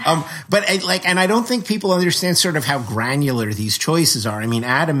But and I don't think people understand sort of how granular these choices are. I mean,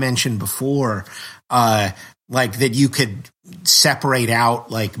 Adam mentioned before, that you could separate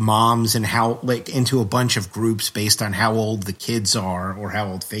out like moms and how into a bunch of groups based on how old the kids are or how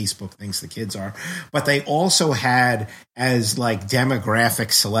old Facebook thinks the kids are. But they also had as like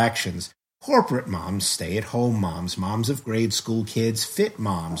demographic selections, corporate moms, stay-at-home moms, moms of grade school kids, fit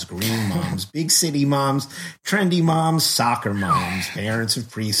moms, green moms, big city moms, trendy moms, soccer moms, parents of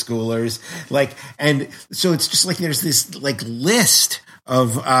preschoolers. And so it's just like there's this like list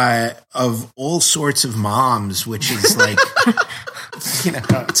of all sorts of moms, which is like,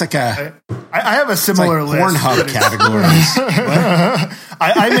 it's like I have a similar list. Pornhub categories.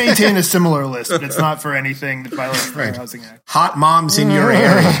 I maintain a similar list, but it's not for anything that violates the Fair Housing Act. Hot moms in your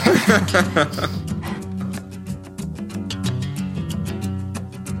area.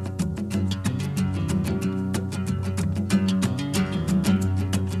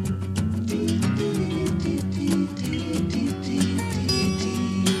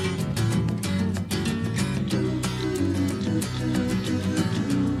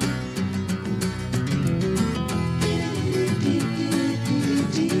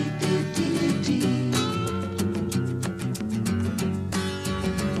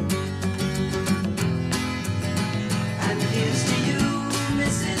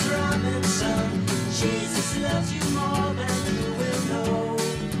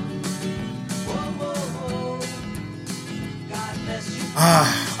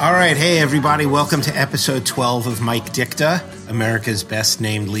 All right. Hey, everybody. Welcome to episode 12 of Mike Dicta, America's best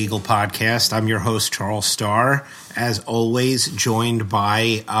named legal podcast. I'm your host, Charles Starr. As always, joined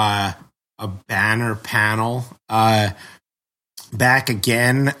by a banner panel. Back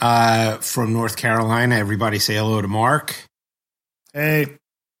again from North Carolina. Everybody say hello to Mark. Hey.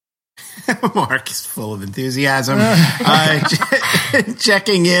 Mark is full of enthusiasm.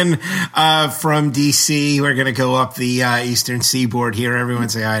 Checking in from D.C. We're going to go up the Eastern Seaboard here. Everyone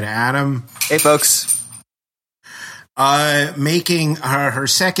say hi to Adam. Hey, folks. Making her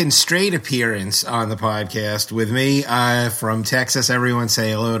second straight appearance on the podcast with me from Texas. Everyone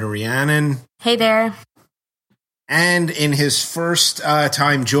say hello to Rhiannon. Hey there. And in his first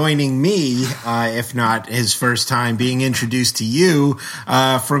time joining me, if not his first time being introduced to you,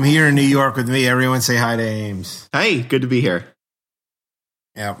 from here in New York with me, everyone say hi to Ames. Hey, good to be here.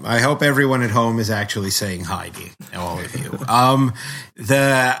 Yeah, I hope everyone at home is actually saying hi to all of you.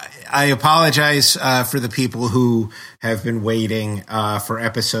 I apologize for the people who have been waiting for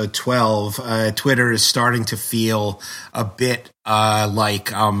episode 12. Twitter is starting to feel a bit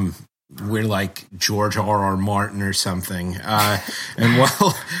like we're like George R.R. Martin or something. And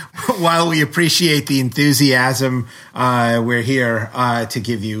while we appreciate the enthusiasm, we're here to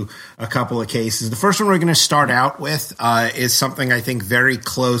give you a couple of cases. The first one we're going to start out with is something I think very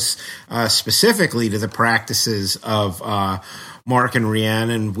close specifically to the practices of Mark and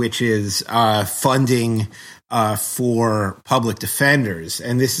Rhiannon, which is funding for public defenders.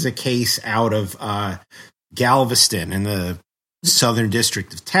 And this is a case out of Galveston in the Southern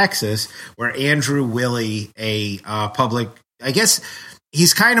District of Texas, where Andrew Willey, a public, I guess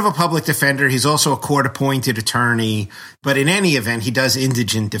he's kind of a public defender. He's also a court-appointed attorney, but in any event, he does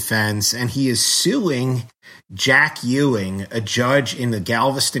indigent defense, and he is suing Jack Ewing, a judge in the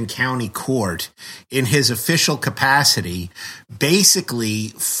Galveston County Court, in his official capacity, basically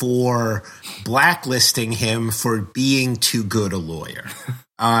for blacklisting him for being too good a lawyer.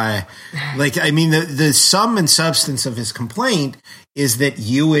 The sum and substance of his complaint is that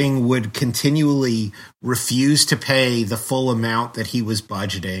Ewing would continually refuse to pay the full amount that he was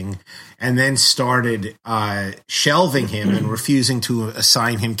budgeting and then started shelving him and refusing to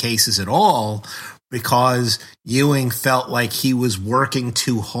assign him cases at all because Ewing felt like he was working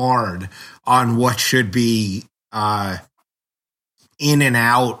too hard on what should be in and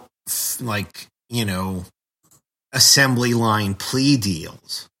out, assembly line plea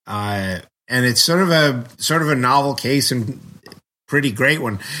deals. And it's sort of a novel case and pretty great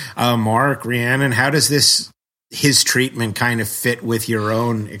one. Mark, Rhiannon, how does his treatment kind of fit with your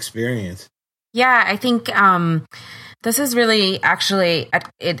own experience? Yeah, I think this is really actually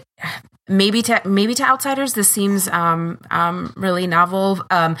it. Maybe to outsiders, this seems really novel,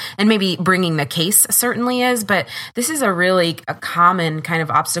 and maybe bringing the case certainly is. But this is a common kind of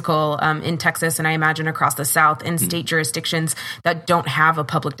obstacle in Texas, and I imagine across the South in state jurisdictions that don't have a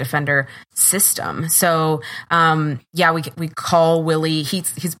public defender system. So, we call Willey.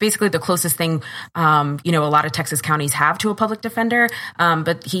 He's basically the closest thing a lot of Texas counties have to a public defender,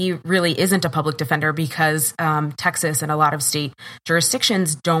 but he really isn't a public defender because Texas and a lot of state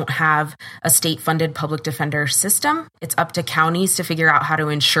jurisdictions don't have a state-funded public defender system. It's up to counties to figure out how to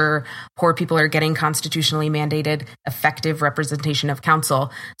ensure poor people are getting constitutionally mandated effective representation of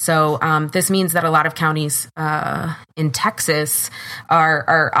counsel. So this means that a lot of counties in Texas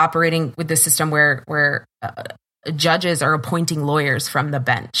are operating with this system where judges are appointing lawyers from the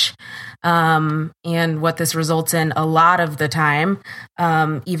bench. And what this results in a lot of the time,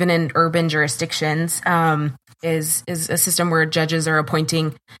 even in urban jurisdictions, is a system where judges are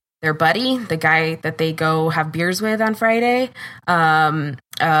appointing their buddy, the guy that they go have beers with on Friday. And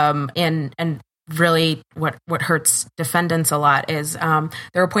really what hurts defendants a lot is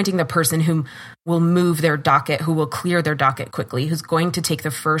they're appointing the person who will move their docket, who will clear their docket quickly, who's going to take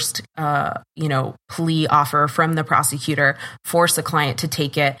the first plea offer from the prosecutor, force a client to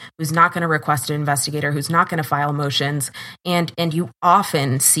take it, who's not going to request an investigator, who's not going to file motions. And you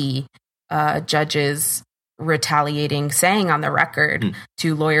often see judges retaliating, saying on the record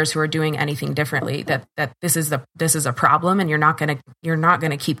to lawyers who are doing anything differently that this is a problem, and you're not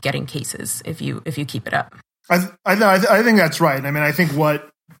gonna keep getting cases if you keep it up. I think that's right. I mean, I think what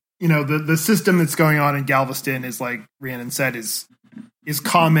the system that's going on in Galveston is, like Rhiannon said, is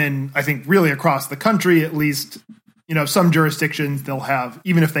common. I think really across the country, at least. Some jurisdictions, they'll have,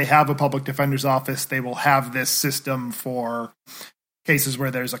 even if they have a public defender's office, they will have this system for cases where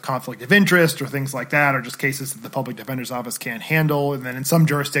there's a conflict of interest or things like that, or just cases that the public defender's office can't handle. And then in some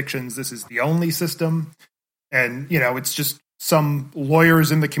jurisdictions, this is the only system. And, it's just some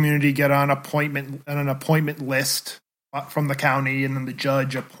lawyers in the community get on an appointment list from the county, and then the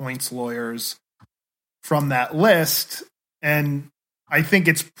judge appoints lawyers from that list. And I think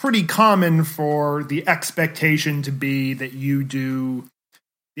it's pretty common for the expectation to be that you do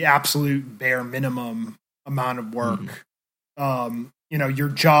the absolute bare minimum amount of work. Your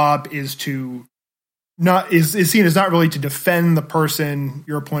job is to is seen as not really to defend the person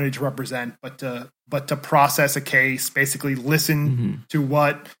you're appointed to represent, but to process a case, basically listen to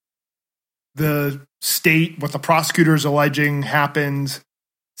what the prosecutor is alleging happened,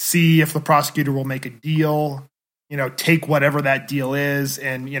 see if the prosecutor will make a deal, take whatever that deal is,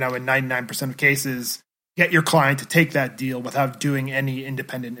 and in 99% of cases, get your client to take that deal without doing any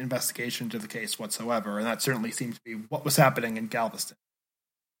independent investigation to the case whatsoever. And that certainly seems to be what was happening in Galveston.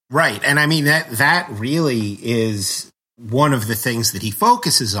 Right. And I mean, that really is one of the things that he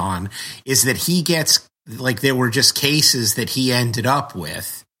focuses on, is that he gets, like, there were just cases that he ended up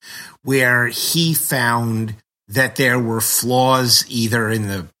with where he found that there were flaws either in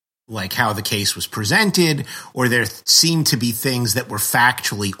the, like, how the case was presented, or there seemed to be things that were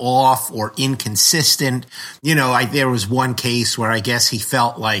factually off or inconsistent. There was one case where I guess he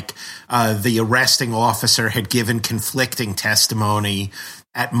felt like the arresting officer had given conflicting testimony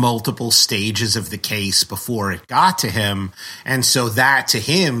at multiple stages of the case before it got to him. And so that to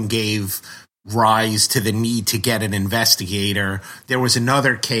him gave rise to the need to get an investigator. There was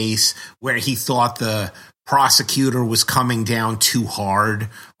another case where he thought the prosecutor was coming down too hard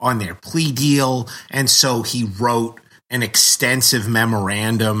on their plea deal, and so he wrote an extensive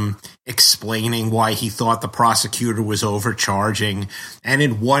memorandum explaining why he thought the prosecutor was overcharging. And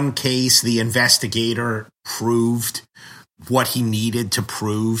in one case, the investigator proved what he needed to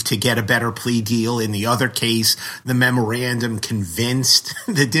prove to get a better plea deal. In the other case, the memorandum convinced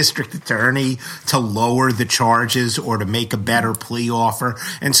the district attorney to lower the charges or to make a better plea offer.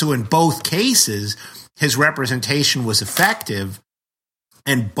 And so in both cases, his representation was effective,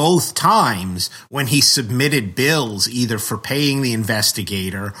 and both times when he submitted bills either for paying the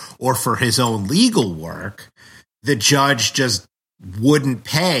investigator or for his own legal work, the judge just wouldn't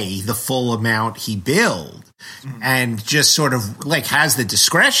pay the full amount he billed and just sort of like has the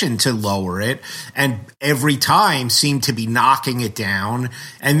discretion to lower it, and every time seemed to be knocking it down,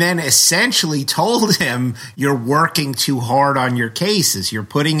 and then essentially told him, you're working too hard on your cases. You're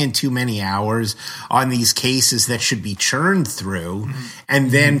putting in too many hours on these cases that should be churned through,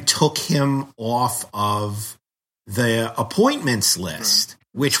 and then took him off of the appointments list.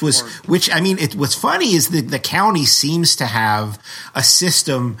 Which I mean, what's funny is that the county seems to have a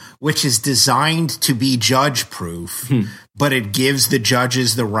system which is designed to be judge proof, but it gives the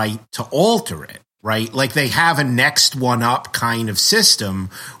judges the right to alter it, right? Like they have a next one up kind of system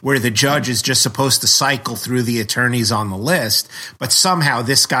where the judge is just supposed to cycle through the attorneys on the list, but somehow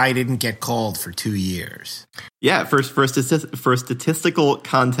this guy didn't get called for 2 years. Yeah, for statistical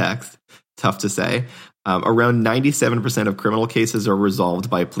context, tough to say. Around 97% of criminal cases are resolved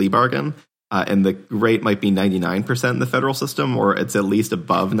by plea bargain, and the rate might be 99% in the federal system, or it's at least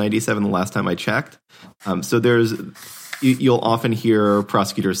above 97 the last time I checked. So there's you'll often hear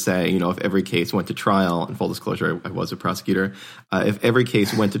prosecutors say, if every case went to trial, and full disclosure, I was a prosecutor, if every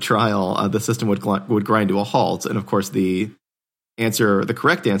case went to trial, the system would grind to a halt. And of course, the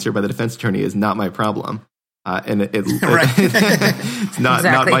correct answer by the defense attorney is not my problem. And it's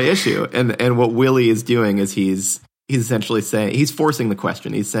not my issue. And what Willie is doing is he's essentially saying, he's forcing the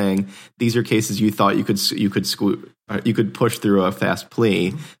question. He's saying, these are cases you thought you could push through a fast plea,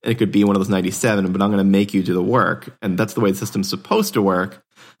 and it could be one of those 97, but I'm going to make you do the work. And that's the way the system's supposed to work.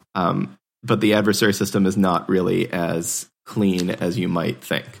 But the adversary system is not really as clean as you might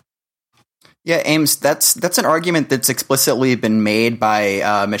think. Yeah, Ames, that's an argument that's explicitly been made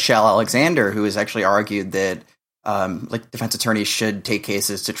by Michelle Alexander, who has actually argued that defense attorneys should take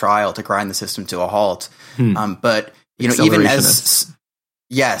cases to trial to grind the system to a halt. But even as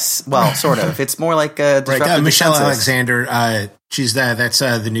sort of, it's more like a Michelle Alexander. That's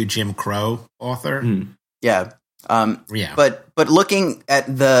the new Jim Crow author. Yeah. But looking at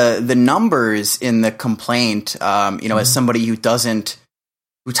the numbers in the complaint, as somebody who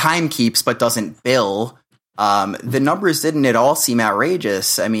time keeps but doesn't bill, the numbers didn't at all seem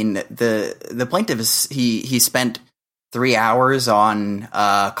outrageous. I mean, the plaintiff he spent 3 hours on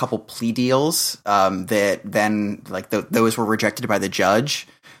a couple plea deals that then those were rejected by the judge.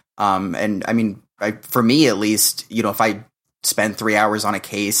 And I mean, for me at least, if I spend 3 hours on a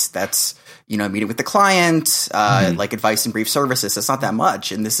case, that's meeting with the client, advice and brief services. It's not that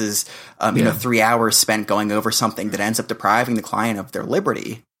much, and this is 3 hours spent going over something that ends up depriving the client of their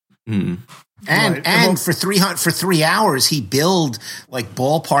liberty. And for 3 hours he billed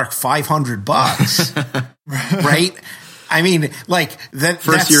ballpark $500, right? I mean, that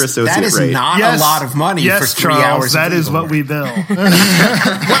first year associate that is rate. Not a lot of money for 3 hours. That is what we bill. No.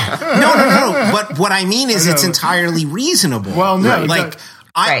 But what I mean is, it's entirely reasonable. Well, no,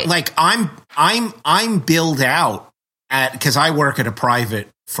 I'm billed out because I work at a private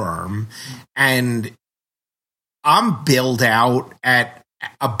firm, and I'm billed out at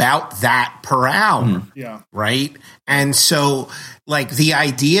about that per hour. Yeah. Right. And so the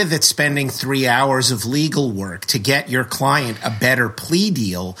idea that spending 3 hours of legal work to get your client a better plea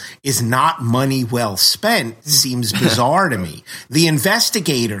deal is not money well spent seems bizarre to me. The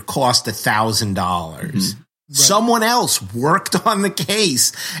investigator cost $1,000. Someone else worked on the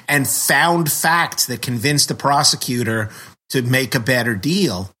case and found facts that convinced the prosecutor to make a better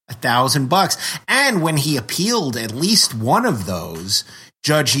deal. $1,000. And when he appealed at least one of those,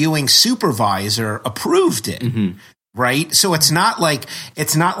 Judge Ewing's supervisor approved it. Right. So it's not like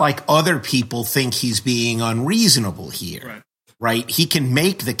other people think he's being unreasonable here. Right. He can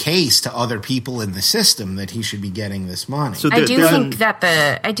make the case to other people in the system that he should be getting this money. So I do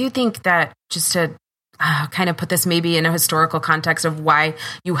think that just to kind of put this maybe in a historical context of why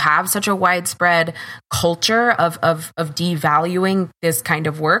you have such a widespread culture of devaluing this kind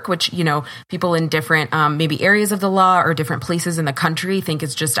of work, which, people in different maybe areas of the law or different places in the country think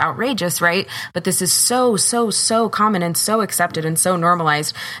is just outrageous, right? But this is so common and so accepted and so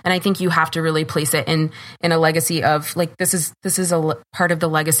normalized. And I think you have to really place it in a legacy of this is a part of the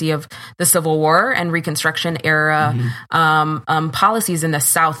legacy of the Civil War and Reconstruction era policies in the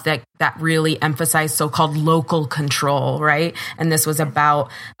South that really emphasize so-called local control, right? And this was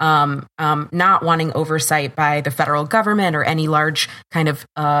about not wanting oversight by the federal government or any large kind of,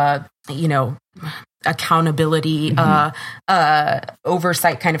 accountability,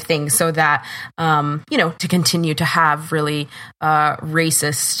 oversight kind of thing, so that, to continue to have really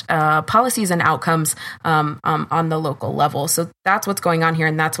racist policies and outcomes on the local level. So that's what's going on here.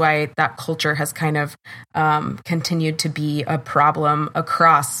 And that's why that culture has kind of continued to be a problem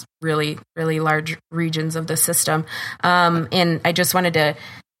across really, really large regions of the system. And I just wanted to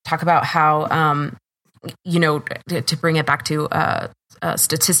talk about how, to bring it back to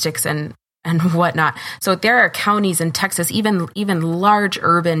statistics and whatnot. So there are counties in Texas, even large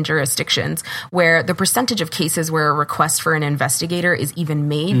urban jurisdictions, where the percentage of cases where a request for an investigator is even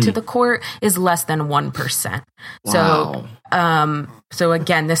made to the court is less than 1%. Wow. So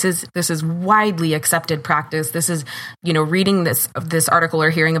again, this is widely accepted practice. This is, reading this article or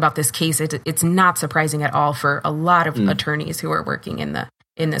hearing about this case, it's not surprising at all for a lot of attorneys who are working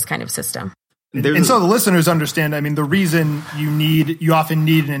in this kind of system. And so the listeners understand, I mean, the reason you often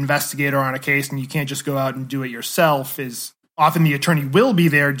need an investigator on a case and you can't just go out and do it yourself is often the attorney will be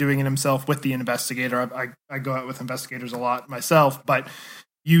there doing it himself with the investigator. I go out with investigators a lot myself, but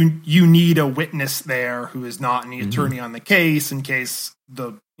you need a witness there who is not an attorney on the case in case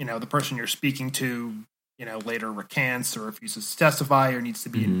the person you're speaking to, later recants or refuses to testify or needs to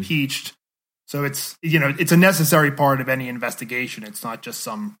be impeached. So it's a necessary part of any investigation. It's not just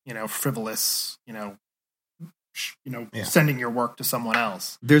some, frivolous, sending your work to someone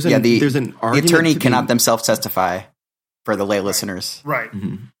else. There's an argument. The attorney cannot themselves testify for the lay listeners. Right.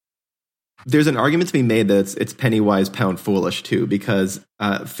 Mm-hmm. There's an argument to be made that it's penny wise, pound foolish too, because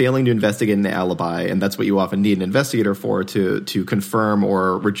failing to investigate an alibi, and that's what you often need an investigator for, to confirm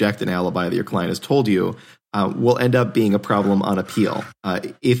or reject an alibi that your client has told you, will end up being a problem on appeal.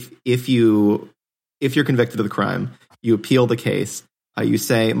 If you're convicted of the crime, you appeal the case. You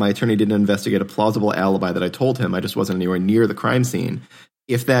say, my attorney didn't investigate a plausible alibi that I told him. I just wasn't anywhere near the crime scene.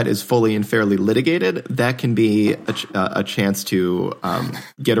 If that is fully and fairly litigated, that can be a chance to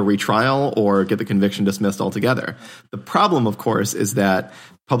get a retrial or get the conviction dismissed altogether. The problem, of course, is that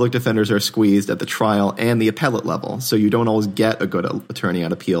public defenders are squeezed at the trial and the appellate level. So you don't always get a good attorney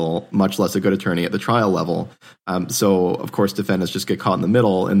on appeal, much less a good attorney at the trial level. So, of course, defendants just get caught in the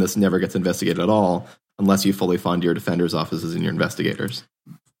middle, and this never gets investigated at all unless you fully fund your defenders' offices and your investigators.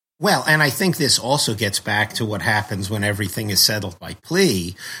 Well, and I think this also gets back to what happens when everything is settled by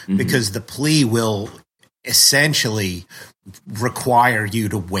plea, because the plea will essentially require you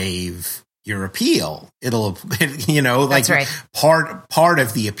to waive your appeal. It'll, like right. part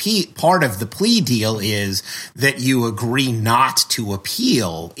of the plea deal is that you agree not to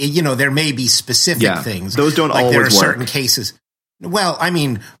appeal. There may be specific things. Those don't like always there are work. certain cases. Well, I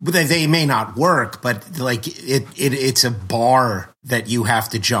mean, they may not work, but like it's a bar that you have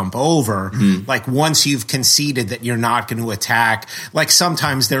to jump over. Like once you've conceded that you're not going to attack, like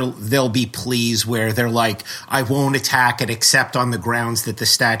sometimes there'll be pleas where they're like, I won't attack it except on the grounds that the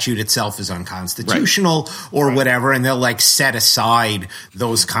statute itself is unconstitutional or whatever. And they'll like set aside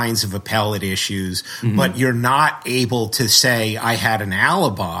those kinds of appellate issues, but you're not able to say I had an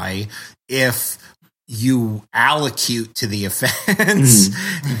alibi if you allocute to the offense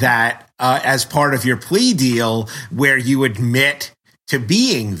that as part of your plea deal where you admit to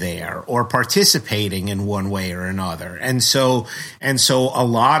being there or participating in one way or another. And so a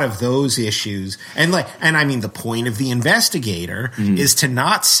lot of those issues, and I mean, the point of the investigator is to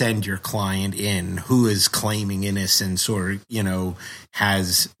not send your client in who is claiming innocence or,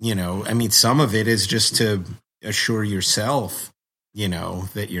 has, I mean, some of it is just to assure yourself,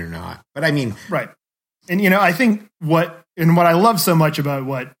 that you're not, but I mean, right. And, I think what I love so much about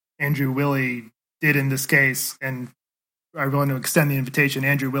what Andrew Willey did in this case, and I want to extend the invitation,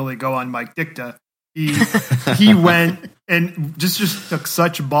 Andrew Willey, go on Mike Dicta. He went and just took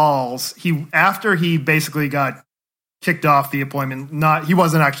such balls. After he basically got kicked off the appointment, he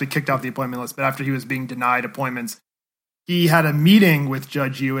wasn't actually kicked off the appointment list, but after he was being denied appointments, he had a meeting with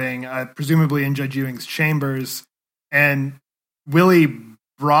Judge Ewing, presumably in Judge Ewing's chambers, and Willey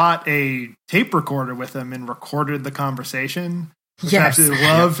brought a tape recorder with him and recorded the conversation, which I absolutely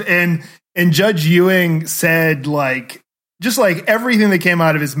love. And Judge Ewing said, just like everything that came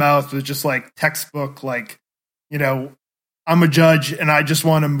out of his mouth was just like textbook, I'm a judge and I just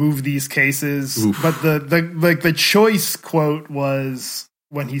want to move these cases. Oof. But the choice quote was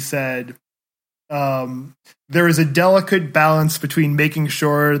when he said, there is a delicate balance between making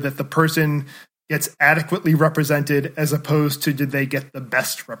sure that the person gets adequately represented as opposed to did they get the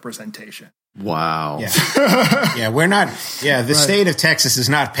best representation. Wow. Yeah. We're not, the state of Texas is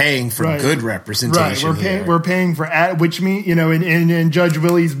not paying for good representation. Right. We're paying for, which means, in Judge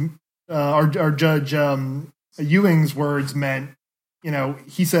Willey's, or Judge Ewing's words meant,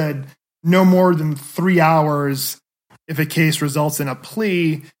 he said no more than 3 hours if a case results in a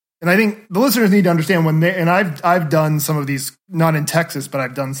plea. And I think the listeners need to understand I've done some of these, not in Texas, but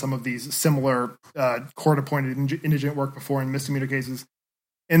I've done some of these similar court-appointed indigent work before in misdemeanor cases.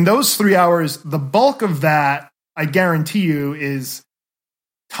 In those 3 hours, the bulk of that, I guarantee you, is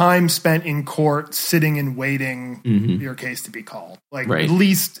time spent in court sitting and waiting for your case to be called. At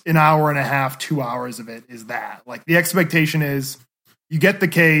least an hour and a half, 2 hours of it is that. Like the expectation is you get the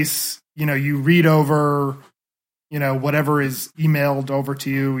case, you read over whatever is emailed over to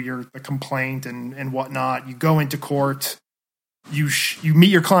you, the complaint and whatnot. You go into court, you meet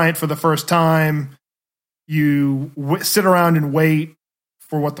your client for the first time, you sit around and wait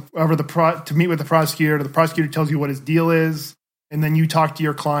for to meet with the prosecutor. The prosecutor tells you what his deal is, and then you talk to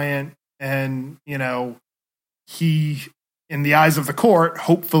your client, and he, in the eyes of the court,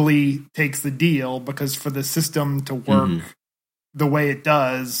 hopefully takes the deal, because for the system to work the way it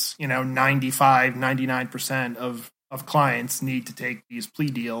does, 95, 99% of clients need to take these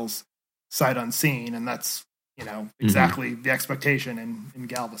plea deals sight unseen. And that's, exactly the expectation in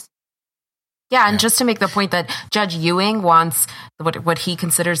Galveston. Yeah, and just to make the point that Judge Ewing wants what he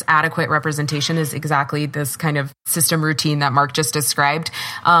considers adequate representation is exactly this kind of system routine that Mark just described.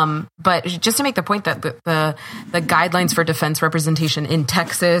 But just to make the point that the guidelines for defense representation in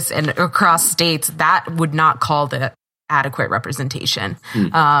Texas and across states, that would not call the adequate representation.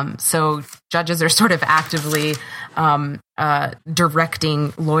 So judges are sort of actively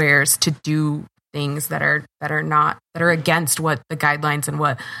directing lawyers to do things that are against what the guidelines and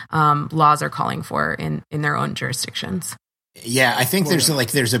what laws are calling for in their own jurisdictions. Yeah, I think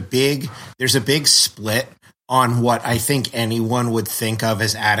there's a big split on what I think anyone would think of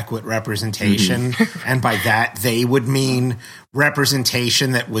as adequate representation. And by that, they would mean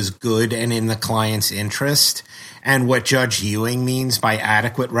representation that was good and in the client's interest. And what Judge Ewing means by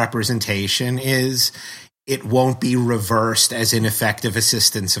adequate representation is it won't be reversed as ineffective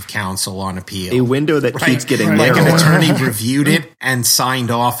assistance of counsel on appeal. A window that keeps getting like narrower. an attorney reviewed it and signed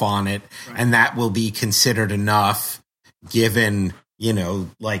off on it, and that will be considered enough given,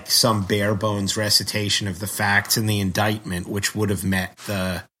 like some bare bones recitation of the facts in the indictment, which would have met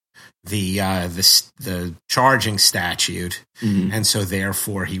the charging statute, and so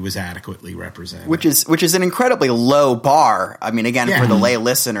therefore he was adequately represented. Which is an incredibly low bar. I mean, again, for the lay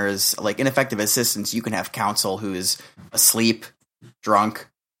listeners, like ineffective assistance, you can have counsel who is asleep, drunk,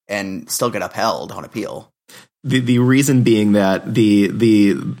 and still get upheld on appeal. The reason being that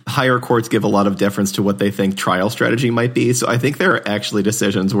the higher courts give a lot of deference to what they think trial strategy might be. So I think there are actually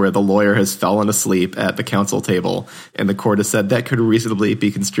decisions where the lawyer has fallen asleep at the counsel table and the court has said that could reasonably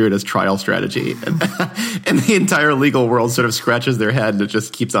be construed as trial strategy. And the entire legal world sort of scratches their head and it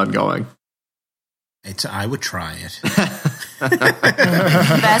just keeps on going. I would try it.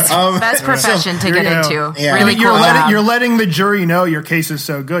 Best profession to get into. Yeah. Really you're letting the jury know your case is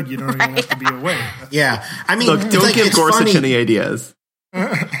so good you don't even have to be awake. Yeah, I mean, look, don't give Gorsuch any ideas.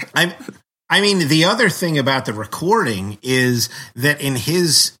 I mean, the other thing about the recording is that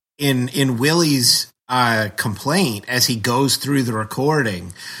in Willie's complaint, as he goes through the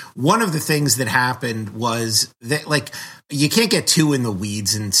recording, one of the things that happened was that, like, you can't get too in the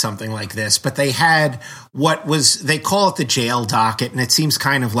weeds in something like this, but they had they call it the jail docket, and it seems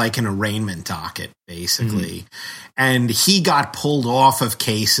kind of like an arraignment docket, basically. And he got pulled off of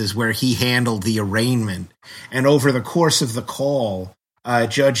cases where he handled the arraignment. And over the course of the call,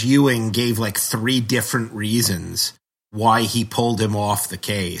 Judge Ewing gave like 3 different reasons why he pulled him off the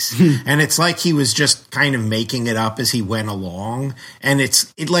case. And it's like he was just kind of making it up as he went along. And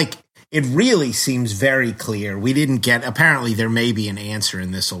it really seems very clear. We didn't get, apparently there may be an answer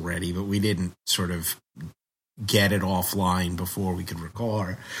in this already, but we didn't sort of get it offline before we could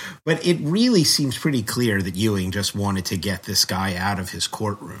record. But it really seems pretty clear that Ewing just wanted to get this guy out of his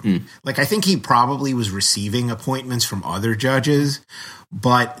courtroom. Like, I think he probably was receiving appointments from other judges,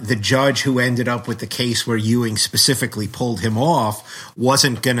 but the judge who ended up with the case where Ewing specifically pulled him off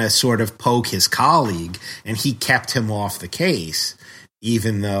wasn't going to sort of poke his colleague, and he kept him off the case,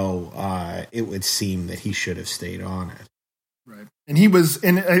 even though it would seem that he should have stayed on it. Right.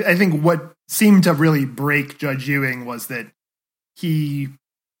 And I think what seemed to really break Judge Ewing was that he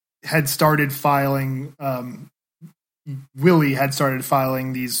had started filing, Willie had started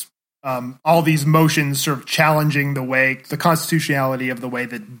filing these, all these motions sort of challenging the constitutionality of the way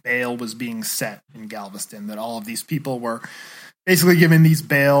that bail was being set in Galveston, that all of these people were basically given these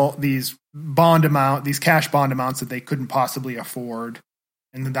cash bond amounts that they couldn't possibly afford.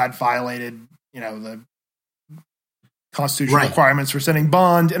 And that violated, the constitutional requirements for setting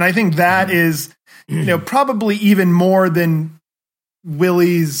bond. And I think that is, probably even more than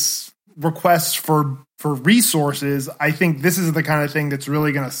Willie's requests for resources. I think this is the kind of thing that's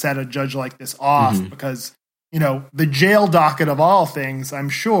really going to set a judge like this off because, the jail docket of all things, I'm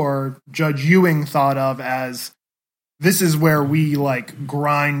sure Judge Ewing thought of as, this is where we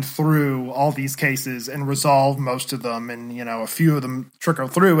grind through all these cases and resolve most of them. And, a few of them trickle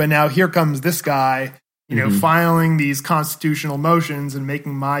through. And now here comes this guy, filing these constitutional motions and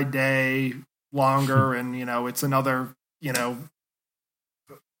making my day longer. And, it's another,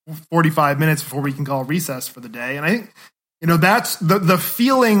 45 minutes before we can call recess for the day. And I think, that's the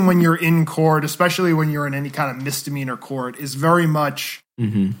feeling when you're in court, especially when you're in any kind of misdemeanor court, is very much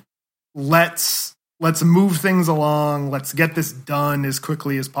let's move things along. Let's get this done as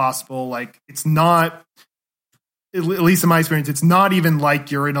quickly as possible. It's not, at least in my experience, it's not even like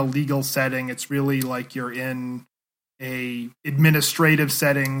you're in a legal setting. It's really like you're in a administrative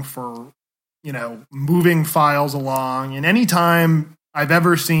setting for, moving files along. And anytime I've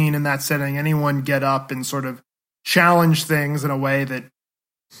ever seen in that setting anyone get up and sort of challenge things in a way that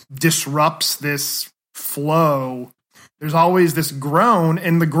disrupts this flow, there's always this groan,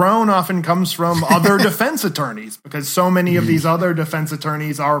 and the groan often comes from other defense attorneys, because so many of these other defense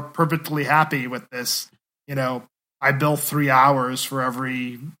attorneys are perfectly happy with this. I bill 3 hours for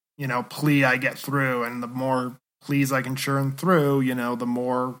every, plea I get through, and the more pleas I can churn through, the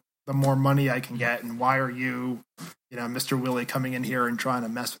more money I can get. And why are you, Mr. Willie, coming in here and trying to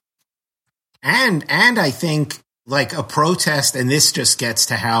mess with me? And I think, like, a protest, and this just gets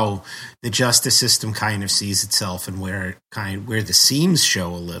to how the justice system kind of sees itself and where the seams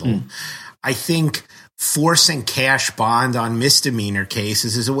show a little. I think forcing cash bond on misdemeanor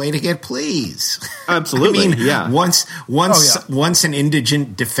cases is a way to get pleas. Absolutely. Once an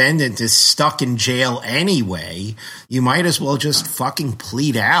indigent defendant is stuck in jail anyway, you might as well just fucking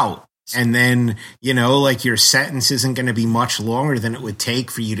plead out. And then, your sentence isn't going to be much longer than it would take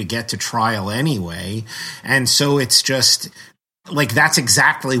for you to get to trial anyway. And so it's just like, that's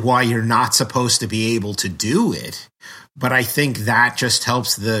exactly why you're not supposed to be able to do it. But I think that just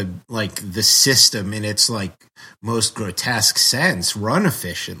helps the system in its most grotesque sense run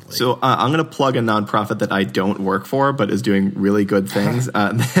efficiently. So I'm going to plug a nonprofit that I don't work for, but is doing really good things.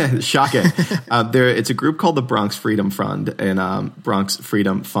 Shocking. It's a group called the Bronx Freedom Fund and Bronx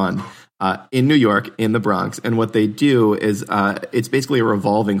Freedom Fund in New York, in the Bronx. And what they do is it's basically a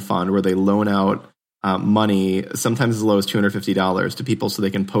revolving fund where they loan out money, sometimes as low as $250 to people so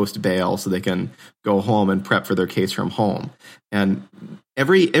they can post bail, so they can go home and prep for their case from home. And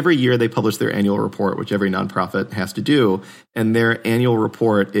every year they publish their annual report, which every nonprofit has to do. And their annual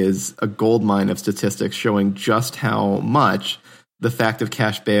report is a goldmine of statistics showing just how much the fact of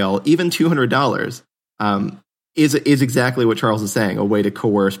cash bail, even $200, is exactly what Charles is saying, a way to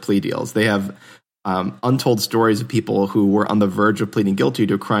coerce plea deals. They have untold stories of people who were on the verge of pleading guilty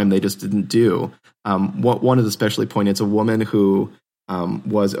to a crime they just didn't do. One is especially poignant. It's a woman who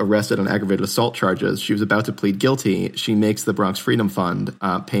was arrested on aggravated assault charges. She was about to plead guilty. She makes the Bronx Freedom Fund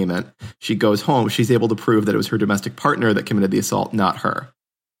payment. She goes home. She's able to prove that it was her domestic partner that committed the assault, not her.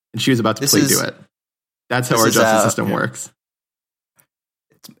 And she was about to plead to it. That's how our justice system works.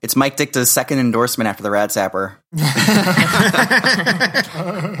 It's Mike Dicta's second endorsement after the Rad Zapper.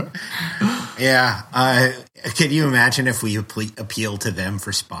 Yeah. Can you imagine if we appeal to them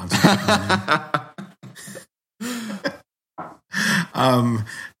for sponsorship?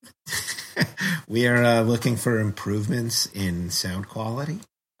 We are looking for improvements in sound quality.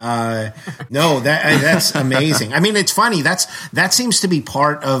 No, that's amazing. I mean, it's funny. That seems to be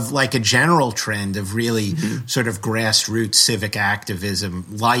part of a general trend of really sort of grassroots civic activism,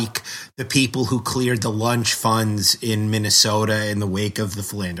 like the people who cleared the lunch funds in Minnesota in the wake of the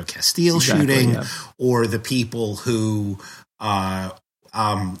Philando Castile shooting, or the people who,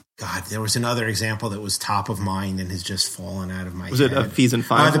 God, there was another example that was top of mind and has just fallen out of my head. Was it a Fees and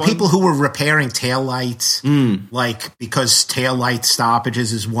Fines? The people who were repairing taillights, because taillight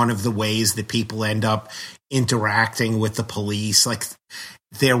stoppages is one of the ways that people end up interacting with the police.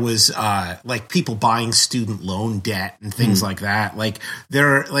 There was people buying student loan debt and things like that.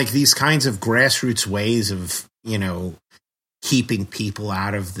 There are these kinds of grassroots ways of, keeping people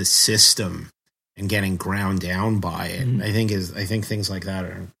out of the system and getting ground down by it. I think things like that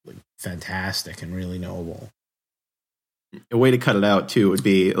are fantastic and really noble. A way to cut it out too would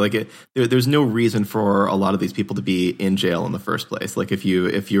be there's no reason for a lot of these people to be in jail in the first place. If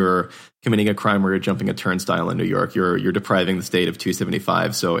you're committing a crime where you're jumping a turnstile in New York, you're depriving the state of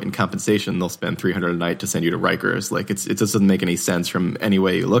 $275. So in compensation, they'll spend $300 a night to send you to Rikers. It just doesn't make any sense from any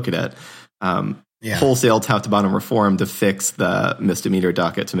way you look at it. Wholesale top to bottom reform to fix the misdemeanor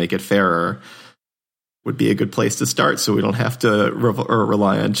docket to make it fairer would be a good place to start, so we don't have to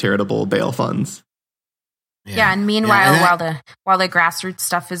rely on charitable bail funds. Yeah, and meanwhile, while the grassroots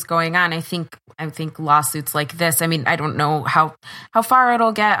stuff is going on, I think lawsuits like this. I mean, I don't know how far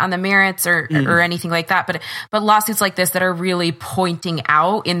it'll get on the merits or anything like that, but lawsuits like this that are really pointing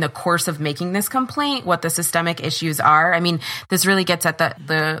out in the course of making this complaint what the systemic issues are. I mean, this really gets at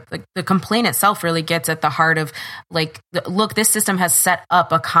the complaint itself. Really gets at the heart of look, this system has set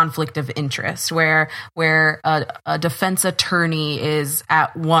up a conflict of interest where a defense attorney is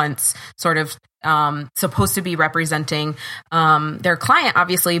at once sort of supposed to be representing their client,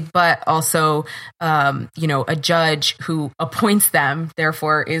 obviously, but also a judge who appoints them,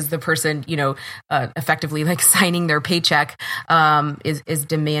 therefore is the person effectively signing their paycheck, is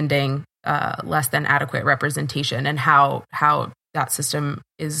demanding less than adequate representation, and how that system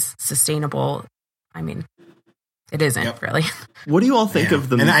is sustainable. I mean, it isn't really. What do you all think of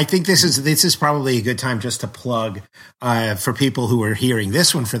them? And I think this is probably a good time just to plug for people who are hearing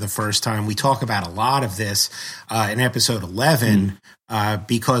this one for the first time. We talk about a lot of this in episode 11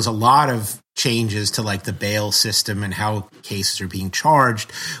 because a lot of changes to like the bail system and how cases are being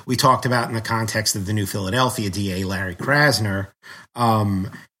charged. We talked about in the context of the new Philadelphia DA, Larry Krasner.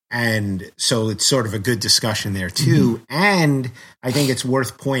 And so it's sort of a good discussion there too. Mm-hmm. And I think it's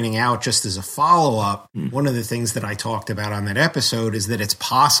worth pointing out, just as a follow-up, one of the things that I talked about on that episode is that it's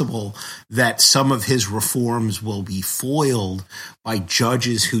possible that some of his reforms will be foiled by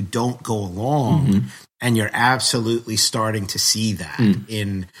judges who don't go along. Mm-hmm. And you're absolutely starting to see that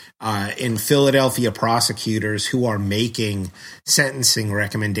in Philadelphia prosecutors who are making sentencing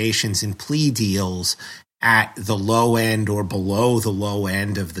recommendations in plea deals at the low end or below the low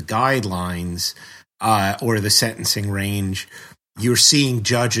end of the guidelines or the sentencing range. You're seeing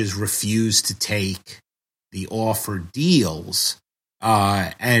judges refuse to take the offered deals,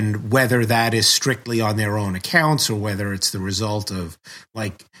 and whether that is strictly on their own accounts or whether it's the result of,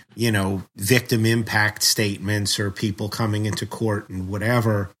 like, you know, victim impact statements or people coming into court and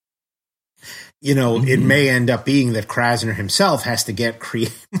whatever. You know, it may end up being that Krasner himself has to get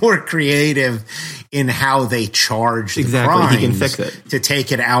more creative in how they charge the crimes. He can fix it to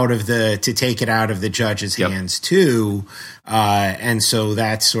take it out of the judge's hands too. And so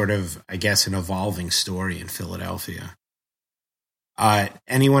that's sort of, I guess, an evolving story in Philadelphia.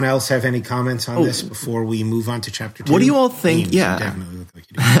 Anyone else have any comments on this before we move on to chapter 2? What do you all think? Definitely look like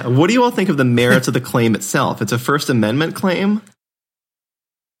you do. What do you all think of the merits of the claim itself? It's a First Amendment claim.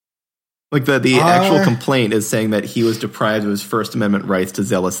 Like the actual complaint is saying that he was deprived of his First Amendment rights to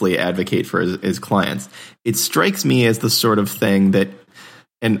zealously advocate for his clients. It strikes me as the sort of thing that,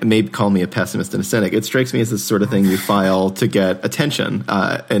 and maybe call me a pessimist and a cynic, it strikes me as the sort of thing you file to get attention,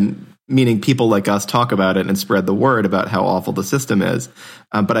 and meaning people like us talk about it and spread the word about how awful the system is.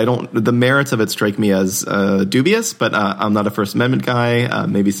 But the merits of it strike me as dubious, but I'm not a First Amendment guy.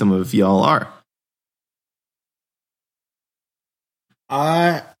 Maybe some of y'all are.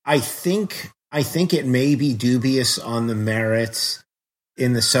 I think it may be dubious on the merits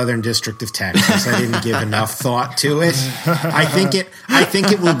in the Southern District of Texas. I didn't give enough thought to it. I think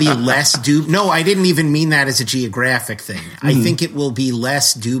it will be less No, I didn't even mean that as a geographic thing. I think it will be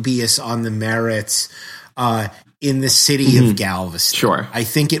less dubious on the merits in the city of Galveston. Sure. I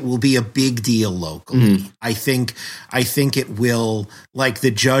think it will be a big deal locally. I think it will, like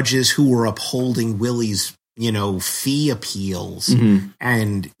the judges who were upholding Willie's, you know, fee appeals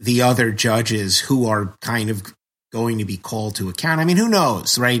and the other judges who are kind of going to be called to account. I mean, who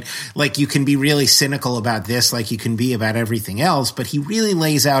knows, right? Like, you can be really cynical about this, like you can be about everything else, but he really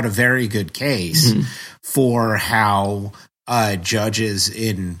lays out a very good case for how judges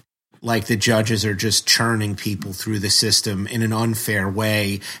the judges are just churning people through the system in an unfair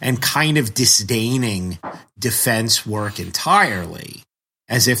way and kind of disdaining defense work entirely,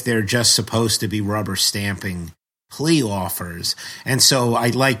 as if they're just supposed to be rubber stamping plea offers. And so,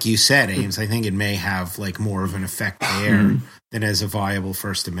 like you said, Ames, I think it may have like more of an effect there than as a viable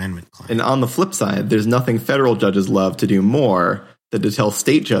First Amendment claim. And on the flip side, there's nothing federal judges love to do more than to tell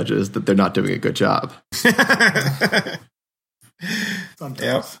state judges that they're not doing a good job.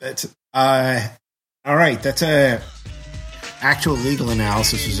 Yep. That's all right. That's actual legal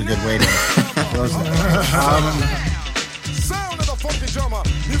analysis was a good way to close that. Funky drummer,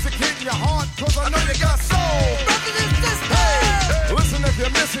 music hitting your heart, cause I know you got soul. Hey, listen if you're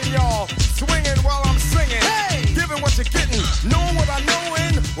missing, y'all. Swinging while I'm singing. Hey, giving what you're getting, knowing what I'm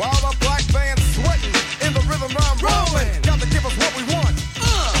knowing. While the black band's sweating, in the rhythm I'm rolling. Gotta give us what we want.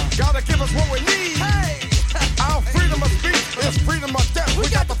 Gotta give us what we need. Hey, our freedom of speech is freedom of death. We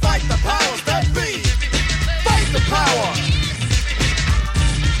got to fight the powers that be. Fight the power.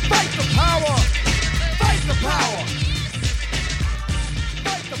 Fight the power. Fight the power.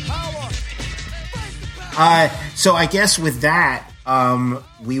 So I guess with that,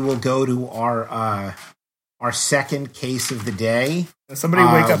 we will go to our second case of the day. Somebody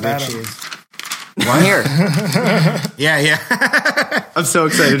wake up Adam. I'm here. Yeah. I'm so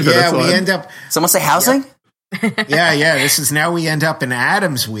excited for this one. We end up. Someone say housing? Yeah. We end up in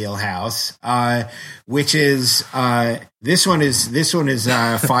Adam's wheelhouse, which is this one is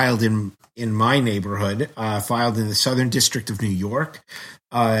filed in my neighborhood, filed in the Southern District of New York.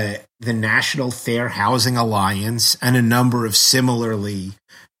 The National Fair Housing Alliance and a number of similarly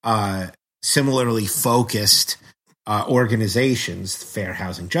focused organizations, the Fair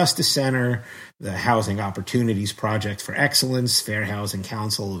Housing Justice Center, the Housing Opportunities Project for Excellence, Fair Housing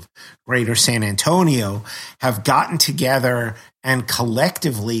Council of Greater San Antonio, have gotten together and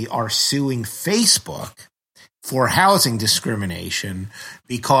collectively are suing Facebook for housing discrimination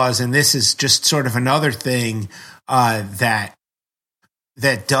because, and this is just sort of another thing that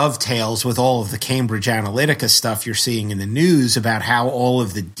that dovetails with all of the Cambridge Analytica stuff you're seeing in the news about how all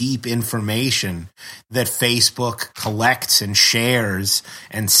of the deep information that Facebook collects and shares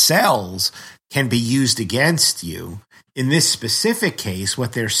and sells can be used against you. In this specific case,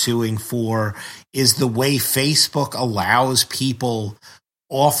 what they're suing for is the way Facebook allows people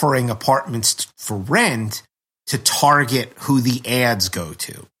offering apartments for rent to target who the ads go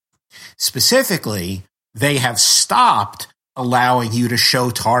to. Specifically, they have stopped allowing you to show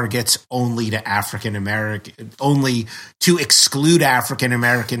targets only to African American, only to exclude African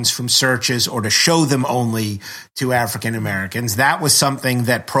Americans from searches, or to show them only to African Americans. That was something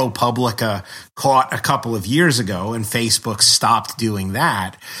that ProPublica caught a couple of years ago, and Facebook stopped doing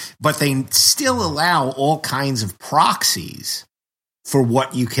that. But they still allow all kinds of proxies for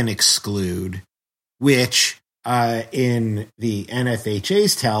what you can exclude, which in the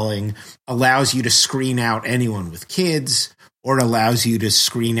NFHA's telling allows you to screen out anyone with kids, or it allows you to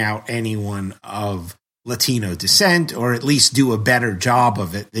screen out anyone of Latino descent, or at least do a better job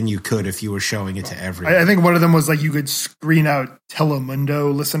of it than you could if you were showing it to everyone. I think one of them was like you could screen out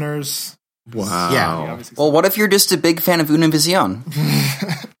Telemundo listeners. Wow. Yeah. Well, what if you're just a big fan of Univision?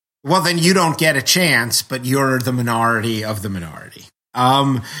 Well, then you don't get a chance, but you're the minority of the minority.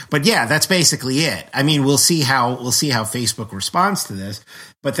 But yeah, that's basically it. I mean, we'll see how Facebook responds to this,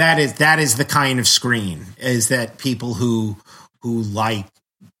 but that is the kind of screen, is that people who like,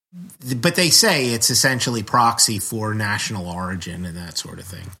 but they say it's essentially proxy for national origin and that sort of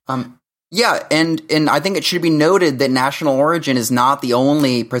thing. Yeah, and I think it should be noted that national origin is not the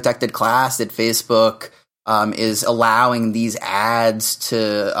only protected class that Facebook is allowing these ads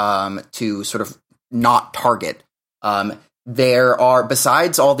to sort of not target. There are,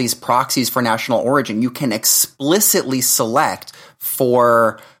 besides all these proxies for national origin, you can explicitly select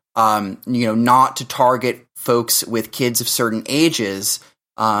for, not to target folks with kids of certain ages.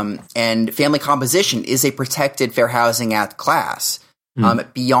 And family composition is a protected Fair Housing Act class.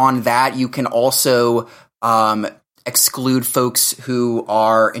 Beyond that, you can also exclude folks who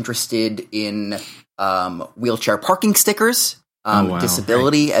are interested in wheelchair parking stickers.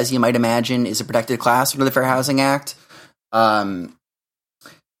 Disability, right, as you might imagine, is a protected class under the Fair Housing Act.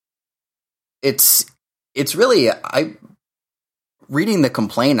 It's really, reading the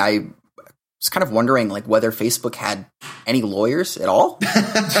complaint, I was kind of wondering like whether Facebook had any lawyers at all.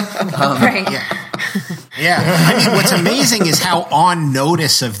 Right. Yeah. I mean, what's amazing is how on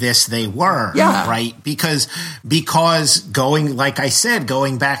notice of this they were. Yeah. Right. Because going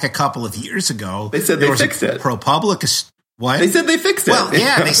back a couple of years ago, they said they fixed it. ProPublica. What? They said they fixed it. Well,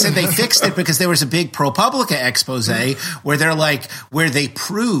 yeah, they said they fixed it because there was a big ProPublica expose where they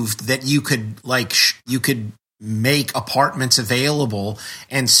proved that you could make apartments available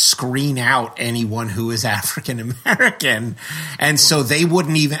and screen out anyone who is African American. And so they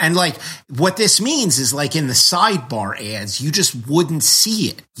wouldn't even, and like what this means is like in the sidebar ads, you just wouldn't see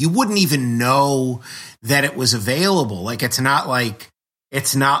it. You wouldn't even know that it was available. Like it's not like,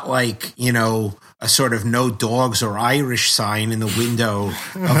 a sort of no dogs or Irish sign in the window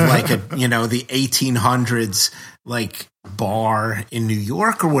of like the 1800s like bar in New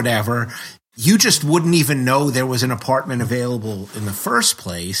York or whatever. You just wouldn't even know there was an apartment available in the first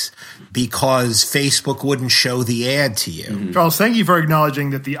place because Facebook wouldn't show the ad to you. Mm-hmm. Charles, thank you for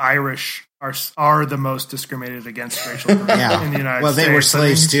acknowledging that the Irish are the most discriminated against racial groups in the United States. Well, they were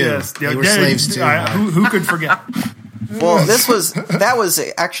slaves too. Yes, they were slaves too. Who could forget? Well, that was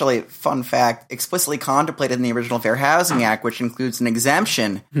actually, fun fact, explicitly contemplated in the original Fair Housing Act, which includes an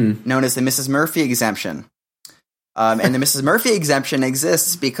exemption known as the Mrs. Murphy exemption. And the Mrs. Murphy exemption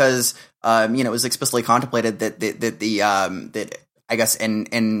exists because, it was explicitly contemplated that I guess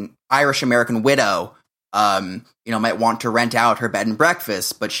an Irish American widow, might want to rent out her bed and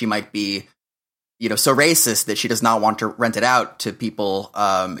breakfast, but she might be, so racist that she does not want to rent it out to people,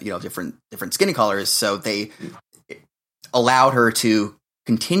 different skin colors. So they allowed her to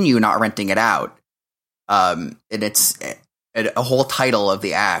continue not renting it out. And it's a whole title of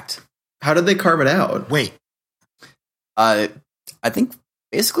the act. How did they carve it out? Wait. I think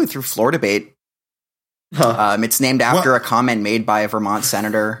basically through floor debate. Huh. It's named after a comment made by a Vermont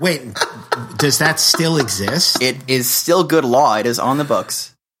senator. Wait, does that still exist? It is still good law. It is on the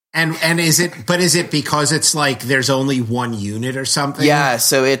books. And is it because it's like there's only one unit or something? Yeah,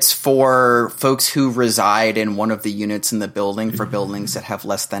 so it's for folks who reside in one of the units in the building for buildings that have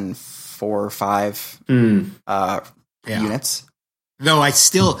less than 4 or 5 units. Though I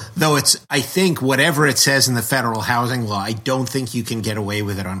think whatever it says in the federal housing law, I don't think you can get away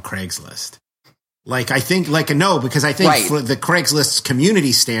with it on Craigslist. Like, I think, because I think for the Craigslist's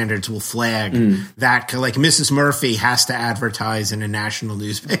community standards will flag that, like, Mrs. Murphy has to advertise in a national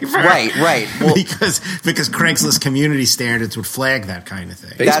newspaper. Right. Well, because Craigslist community standards would flag that kind of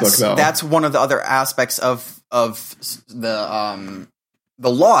thing. That's one of the other aspects of the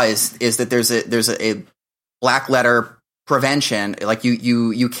law is that there's a black letter prevention. Like,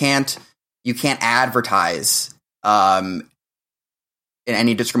 you can't advertise, in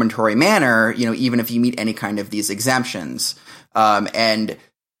any discriminatory manner, even if you meet any kind of these exemptions. And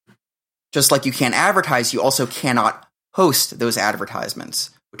just like you can't advertise, you also cannot host those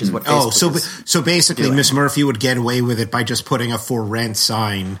advertisements, which is what Facebook so basically doing. Miss Murphy would get away with it by just putting a for rent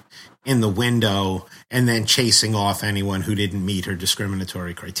sign in the window and then chasing off anyone who didn't meet her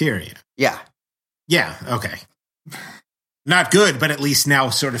discriminatory criteria. Yeah. Yeah, okay. Not good, but at least now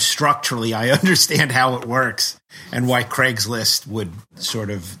sort of structurally I understand how it works and why Craigslist would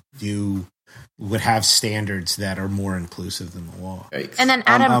would have standards that are more inclusive than the law. And then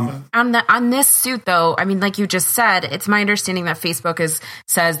Adam, on this suit though, I mean, like you just said, it's my understanding that Facebook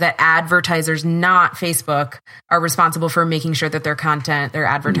says that advertisers, not Facebook, are responsible for making sure that their content, their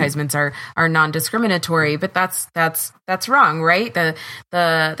advertisements are non-discriminatory, but that's wrong, right? The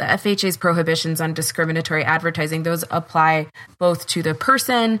FHA's prohibitions on discriminatory advertising, those apply both to the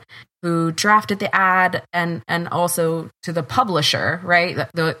person who drafted the ad and also to the publisher, right?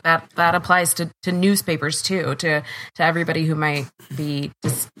 That applies to newspapers too, to everybody who might be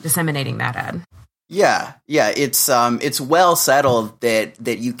disseminating that ad. Yeah. It's well settled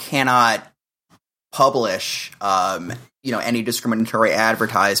that you cannot publish, any discriminatory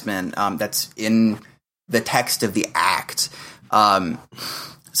advertisement that's in the text of the act.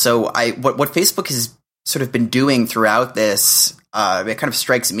 So what Facebook has sort of been doing throughout this, it kind of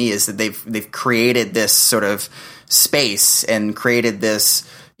strikes me, is that they've created this sort of space and created this,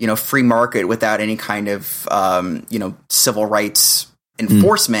 free market without any kind of, civil rights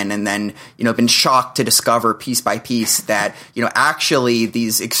enforcement, and then, been shocked to discover piece by piece that, actually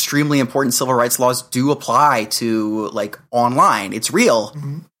these extremely important civil rights laws do apply to, like, online. It's real.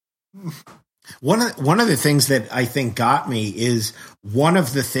 Mm-hmm. One of the things that I think got me is one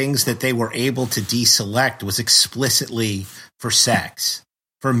of the things that they were able to deselect was explicitly for sex,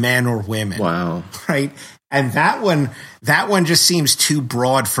 for men or women. Wow. Right. And that one just seems too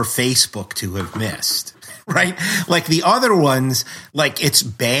broad for Facebook to have missed. Right? Like the other ones, like it's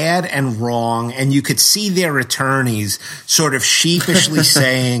bad and wrong. And you could see their attorneys sort of sheepishly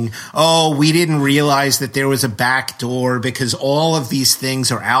saying, oh, we didn't realize that there was a back door because all of these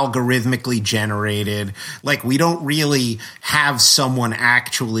things are algorithmically generated. Like we don't really have someone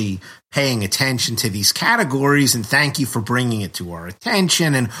actually paying attention to these categories, and thank you for bringing it to our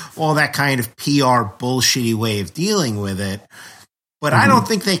attention and all that kind of PR bullshitty way of dealing with it. But I don't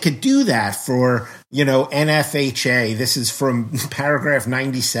think they could do that for, NFHA. This is from paragraph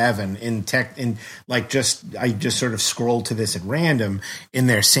 97 I just sort of scrolled to this at random in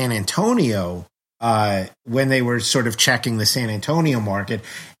their San Antonio, when they were sort of checking the San Antonio market.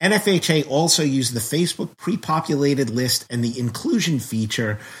 NFHA also used the Facebook pre-populated list and the inclusion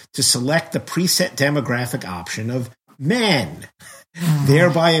feature to select the preset demographic option of men,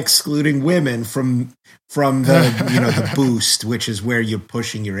 thereby excluding women from the the boost, which is where you're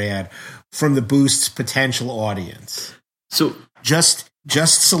pushing your ad, from the boost's potential audience. So just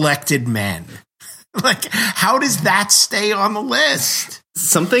selected men. Like, how does that stay on the list?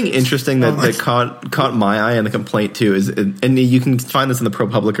 Something interesting that caught my eye in the complaint too is, and you can find this in the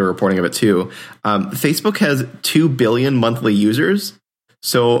ProPublica reporting of it too. Facebook has 2 billion monthly users,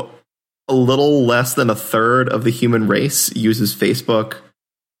 so a little less than a third of the human race uses Facebook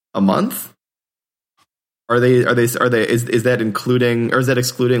a month. Is that including, or is that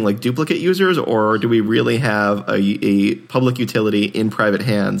excluding like duplicate users, or do we really have a public utility in private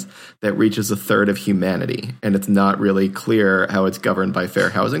hands that reaches a third of humanity, and it's not really clear how it's governed by fair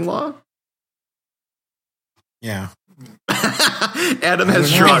housing law? Yeah. Adam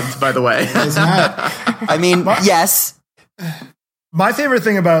has shrugged, by the way. I mean, yes. My favorite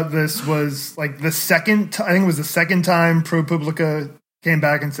thing about this was like I think it was the second time ProPublica came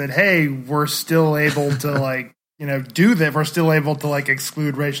back and said, hey, we're still able to do that. We're still able to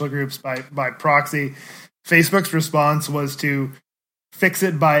exclude racial groups by proxy. Facebook's response was to fix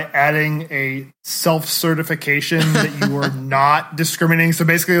it by adding a self-certification that you were not discriminating. So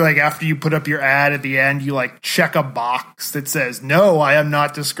basically, after you put up your ad at the end, you check a box that says, no, I am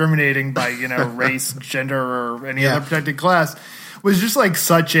not discriminating by, race, gender, or any other protected class. It was just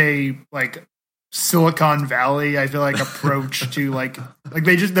such a Silicon Valley, I feel approach to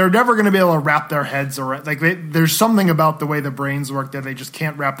they're never going to be able to wrap their heads around. There's something about the way the brains work that they just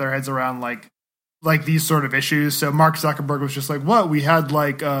can't wrap their heads around. like these sort of issues. So Mark Zuckerberg was just like, what? We had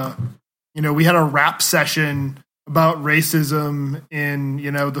like, we had a rap session about racism in,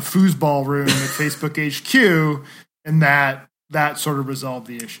 the foosball room at Facebook HQ, and that sort of resolved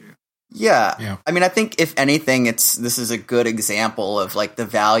the issue. Yeah. I mean, I think if anything, this is a good example of like the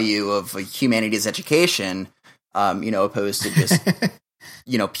value of humanities education, opposed to just,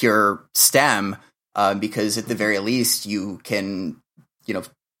 pure STEM, because at the very least you can,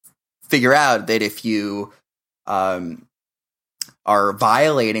 figure out that if you are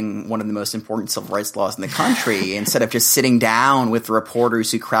violating one of the most important civil rights laws in the country, instead of just sitting down with the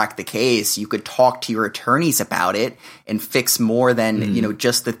reporters who cracked the case, you could talk to your attorneys about it and fix more than,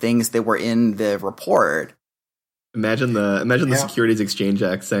 just the things that were in the report. Imagine the Securities Exchange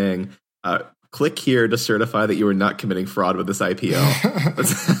Act saying, click here to certify that you are not committing fraud with this IPO.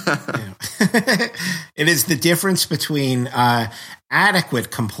 It is the difference between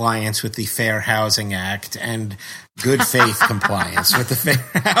adequate compliance with the Fair Housing Act and good faith compliance with the Fair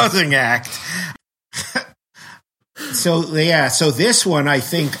Housing Act. So this one, I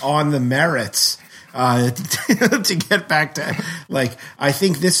think, on the merits, to get back to, like, I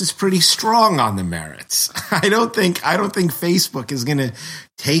think this is pretty strong on the merits. I don't think Facebook is going to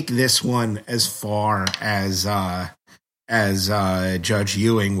take this one as far as Judge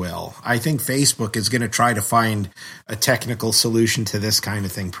Ewing will. I think Facebook is going to try to find a technical solution to this kind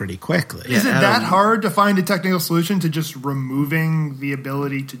of thing pretty quickly. Is it that hard to find a technical solution to just removing the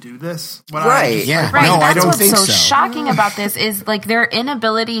ability to do this? Right. Right. No, I don't what's think so. so shocking about this is like their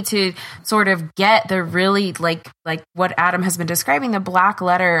inability to sort of get the really like what Adam has been describing, the black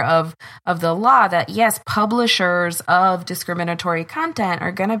letter of the law that yes, publishers of discriminatory content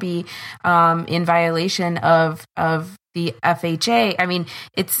are going to be in violation of the FHA. I mean,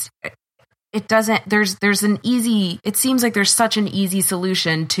 it seems like there's such an easy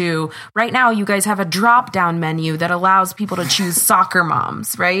solution to right now. You guys have a drop down menu that allows people to choose soccer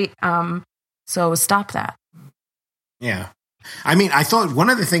moms, right? So stop that. Yeah. I mean, I thought one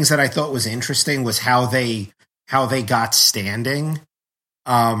of the things that I thought was interesting was how they got standing.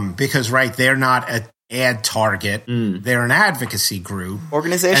 Because they're not an ad target. They're an advocacy group.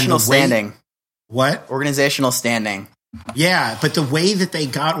 Organizational standing. What? Organizational standing. Yeah, but the way that they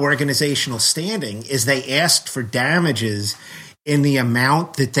got organizational standing is they asked for damages in the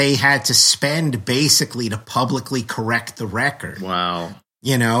amount that they had to spend basically to publicly correct the record. Wow.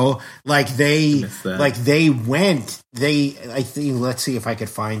 I think, let's see if I could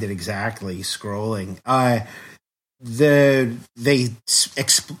find it exactly scrolling. They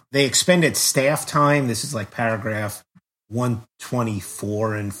expended staff time. This is like paragraph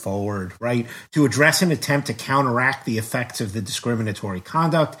 124 and forward, right? To address an attempt to counteract the effects of the discriminatory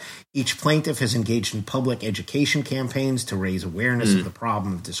conduct, each plaintiff has engaged in public education campaigns to raise awareness of the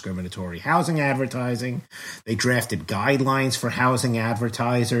problem of discriminatory housing advertising. They drafted guidelines for housing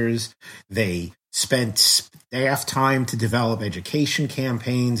advertisers. They spent staff time to develop education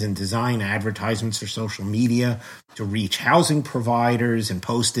campaigns and design advertisements for social media to reach housing providers and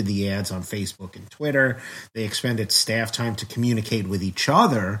posted the ads on Facebook and Twitter. They expended staff time to communicate with each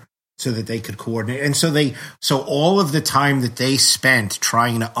other so that they could coordinate. And so all of the time that they spent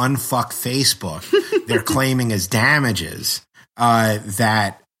trying to unfuck Facebook, they're claiming as damages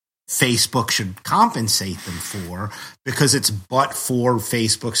that Facebook should compensate them for, because it's but for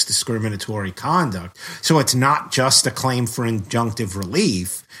Facebook's discriminatory conduct. So it's not just a claim for injunctive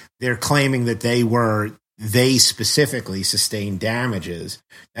relief. They're claiming that they specifically sustained damages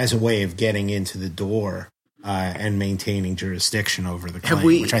as a way of getting into the door and maintaining jurisdiction over the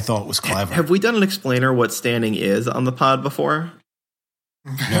claim, which I thought was clever. Have we done an explainer what standing is on the pod before?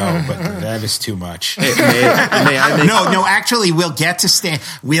 No, but that is too much. May I make No, actually, we'll get to stand.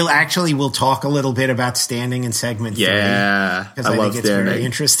 We'll talk a little bit about standing in segment 3. Yeah, because I think it's very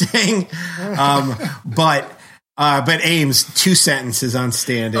interesting. But Ames, 2 sentences on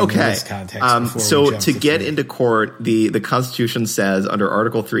standing in this context. So to get into court, the Constitution says under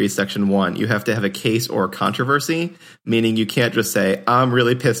Article 3, Section 1, you have to have a case or controversy, meaning you can't just say, I'm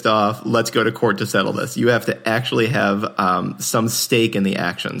really pissed off, let's go to court to settle this. You have to actually have some stake in the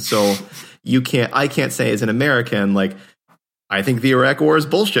action. So I can't say as an American, like, I think the Iraq war is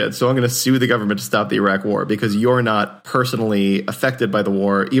bullshit, so I'm going to sue the government to stop the Iraq war, because you're not personally affected by the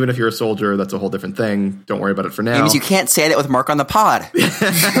war. Even if you're a soldier, that's a whole different thing. Don't worry about it for now. Means you can't say that with Mark on the pod.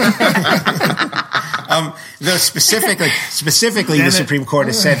 Specifically, the Supreme Court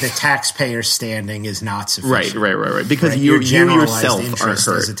has said that taxpayer standing is not sufficient. Right. Because you yourself aren't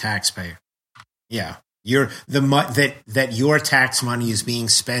hurt as a taxpayer. Yeah. that your tax money is being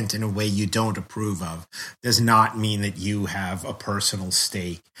spent in a way you don't approve of does not mean that you have a personal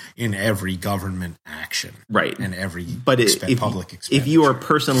stake in every government action, right? And every public expenditure. If you are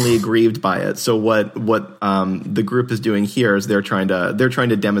personally aggrieved by it, so what the group is doing here is they're trying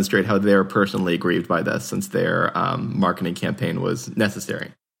to demonstrate how they're personally aggrieved by this, since their marketing campaign was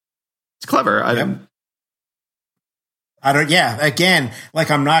necessary. It's clever. Yep. Again,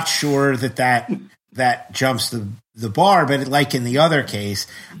 like, I'm not sure that jumps the bar, but like in the other case,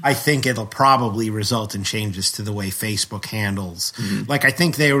 I think it'll probably result in changes to the way Facebook handles. Mm-hmm. Like, I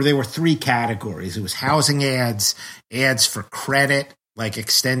think there were 3 categories. It was housing ads for credit, like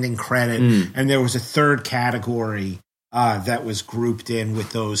extending credit, and there was a third category that was grouped in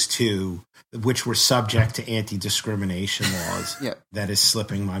with those 2, which were subject to anti-discrimination laws. Yeah. That is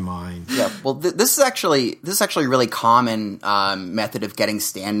slipping my mind. Yeah, well, this is actually a really common method of getting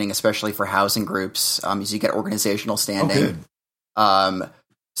standing, especially for housing groups. Is you get organizational standing. Oh, good.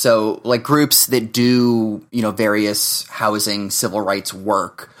 So, like, groups that do various housing civil rights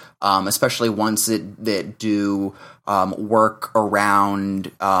work, especially ones that do work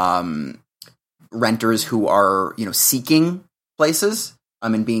around renters who are seeking places.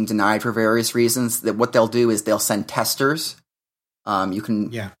 And being denied for various reasons, that what they'll do is they'll send testers.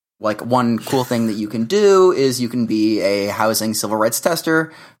 Like, one cool thing that you can do is you can be a housing civil rights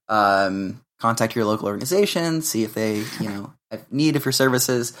tester, contact your local organization, see if they, have need of your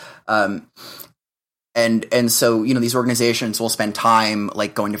services. And so, these organizations will spend time,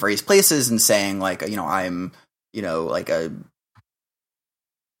 like, going to various places and saying, like, I'm, like a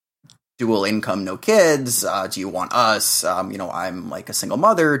dual income, no kids. Do you want us? I'm like a single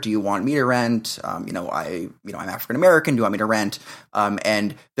mother. Do you want me to rent? I'm African American. Do you want me to rent?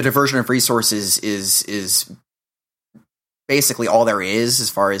 And the diversion of resources is basically all there is as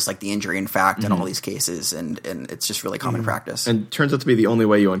far as, like, the injury in fact in all these cases, and it's just really common practice. And turns out to be the only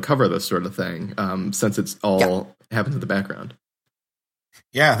way you uncover this sort of thing, since it's all happens in the background.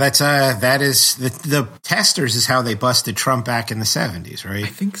 Yeah, that is the testers is how they busted Trump back in the 70s, right? I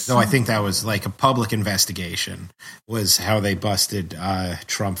think so. So I think that was like a public investigation was how they busted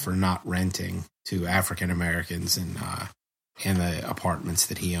Trump for not renting to African Americans in the apartments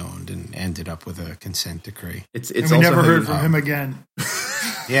that he owned, and ended up with a consent decree. It's we never heard from him again.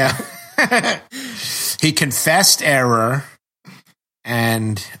 Yeah, he confessed error,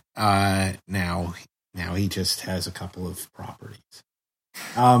 and now he just has a couple of properties.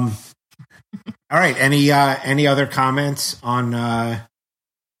 All right. Any other comments on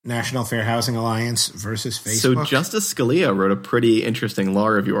National Fair Housing Alliance versus Facebook? So Justice Scalia wrote a pretty interesting law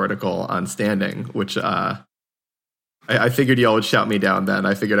review article on standing, which I figured y'all would shout me down then.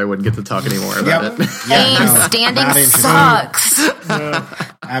 I figured I wouldn't get to talk anymore about it. Standing sucks. No,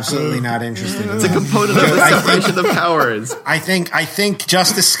 absolutely not interested. It's a component of the separation of powers. I think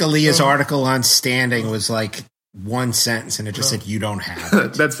Justice Scalia's article on standing was like one sentence, and it just said, "You don't have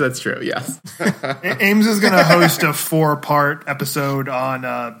it." That's true. Yes. Ames is going to host a 4-part episode on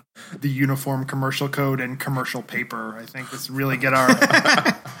the Uniform Commercial Code and commercial paper. I think it's really get our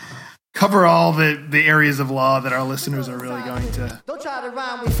cover all the areas of law that our listeners are really going to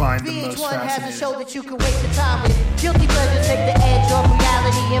find the most fascinating. Has a show that you can waste your time with. Guilty pleasures take the edge off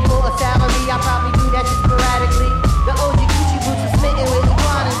reality, and for a salary, I probably do that just sporadically. The OG Gucci boots are smitten with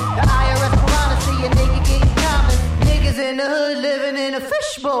iguanas. The IRS piranha see a nigga getting common. Niggas in the hood living in a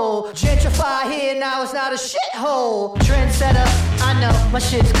fishbowl. Gentrify here, now it's not a shithole. Trendsetter, I know my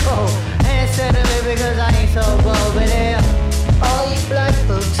shit's cold. Handsetter, baby, because I ain't so bold. But yeah, all you black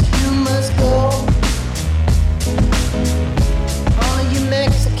folks, you must go. All you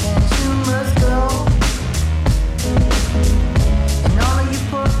Mexicans, you must go. And all you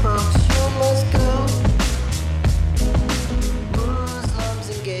poor folks, you must go. Muslims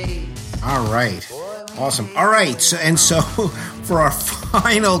and gays. All right. Awesome. All right. So for our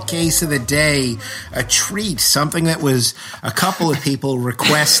final case of the day, a treat, something that was a couple of people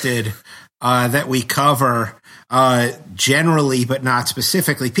requested that we cover generally, but not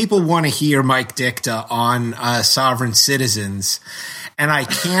specifically. People want to hear Mike Dicta on sovereign citizens, and I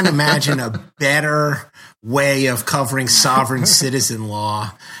can't imagine a better way of covering sovereign citizen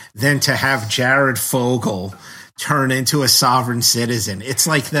law than to have Jared Fogle turn into a sovereign citizen. It's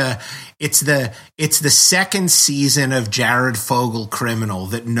like it's the second season of Jared Fogle Criminal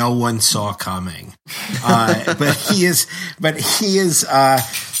that no one saw coming. But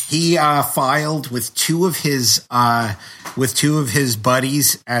he filed with two of his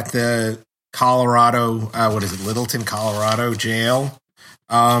buddies at the Colorado, Littleton, Colorado jail.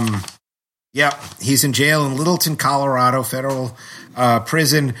 Yeah, he's in jail in Littleton, Colorado, federal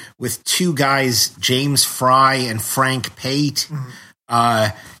prison with two guys, James Fry and Frank Pate.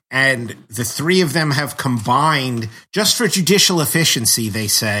 And the three of them have combined, just for judicial efficiency, they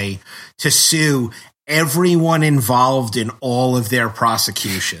say, to sue everyone involved in all of their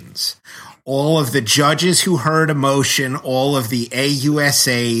prosecutions. All of the judges who heard a motion, all of the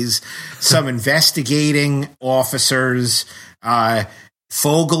AUSAs, some investigating officers.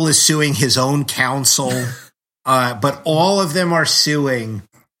 Fogel is suing his own counsel, but all of them are suing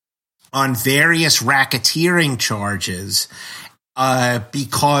on various racketeering charges.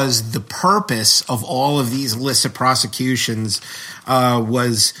 Because the purpose of all of these illicit prosecutions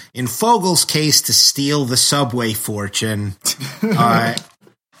was, in Fogel's case, to steal the subway fortune,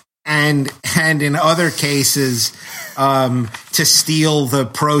 and in other cases, to steal the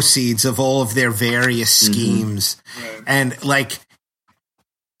proceeds of all of their various schemes. Right. And like,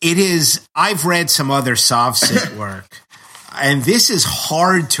 it is, I've read some other SovCit work, and this is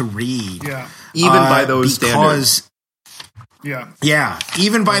hard to read. Yeah. Even by those standards. Yeah,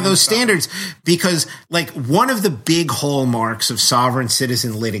 even by those standards, because like one of the big hallmarks of sovereign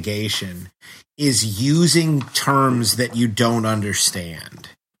citizen litigation is using terms that you don't understand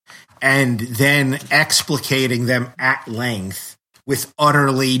and then explicating them at length with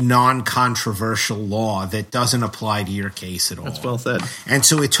utterly non-controversial law that doesn't apply to your case at all. That's well said. And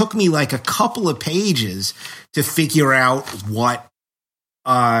so it took me like a couple of pages to figure out what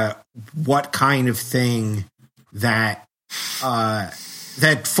kind of thing that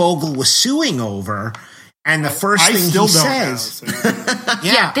Fogel was suing over, and the first thing he says,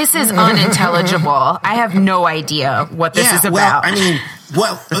 yeah, this is unintelligible. I have no idea what this is about.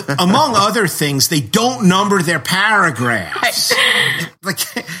 Well, among other things, they don't number their paragraphs. Like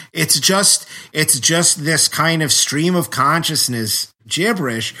it's just this kind of stream of consciousness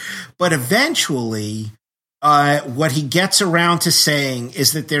gibberish. But eventually, what he gets around to saying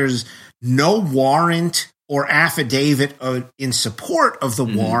is that there's no warrant or affidavit in support of the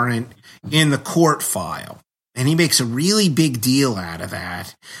warrant in the court file. And he makes a really big deal out of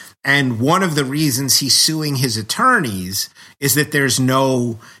that. And one of the reasons he's suing his attorneys is that there's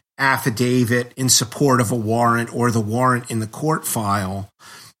no affidavit in support of a warrant or the warrant in the court file.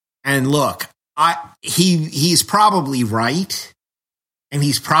 And look, he's probably right. And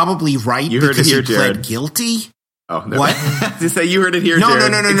he's probably right because he pled guilty. Oh, no. What? Just say you heard it here,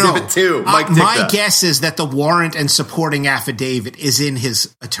 Jared. No. Exhibit 2. My guess is that the warrant and supporting affidavit is in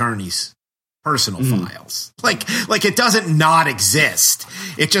his attorney's personal files. Like it doesn't not exist.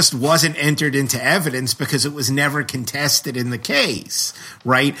 It just wasn't entered into evidence because it was never contested in the case,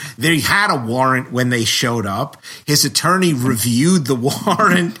 right? They had a warrant when they showed up. His attorney reviewed the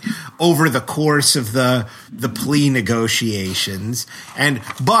warrant over the course of the plea negotiations,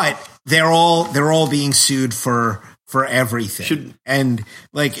 but they're all being sued for everything.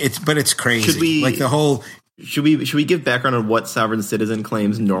 It's crazy. Should we give background on what sovereign citizen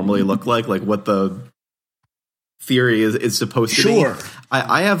claims normally look like what the theory is supposed to be?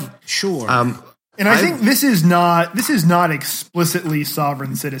 I have and I think this is not explicitly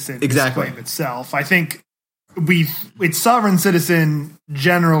sovereign citizen claim itself. I think it's sovereign citizen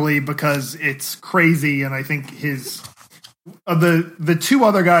generally because it's crazy, and I think his the two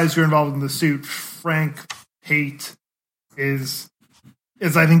other guys who are involved in the suit, Frank Pate is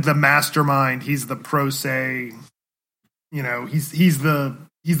I think the mastermind. He's the pro se, he's the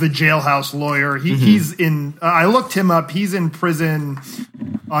jailhouse lawyer. He's in. I looked him up. He's in prison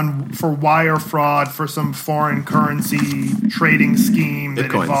for wire fraud for some foreign currency trading scheme that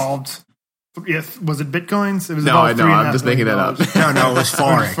involved. Was it bitcoins? It was I'm just making that up. No, it was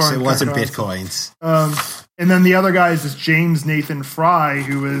forex. It wasn't bitcoins. And then the other guy is this James Nathan Fry,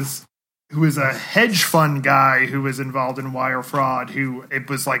 who is a hedge fund guy who was involved in wire fraud, it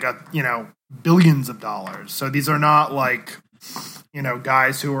was like billions of dollars. So these are not like,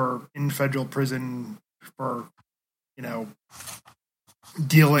 guys who are in federal prison for,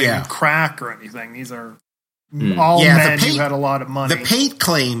 dealing crack or anything. These are all men who had a lot of money.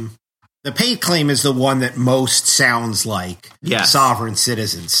 The Pate claim is the one that most sounds like sovereign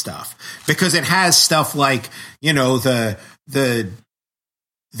citizen stuff, because it has stuff like, the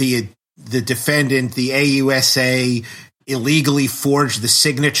defendant, the AUSA, illegally forged the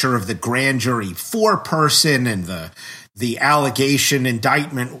signature of the grand jury foreperson, and the allegation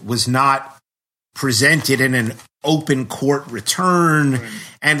indictment was not presented in an open court return. Right.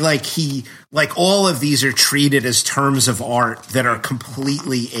 And all of these are treated as terms of art that are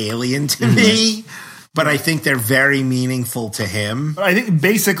completely alien to me, but I think they're very meaningful to him. But I think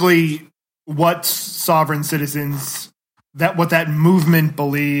basically what sovereign citizens, what that movement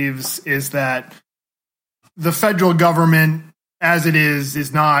believes is that the federal government as it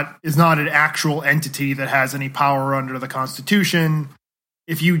is not an actual entity that has any power under the Constitution.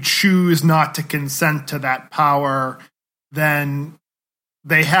 If you choose not to consent to that power, then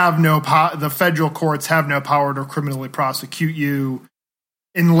they have no the federal courts have no power to criminally prosecute you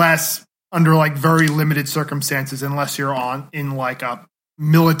unless under like very limited circumstances, unless you're in like a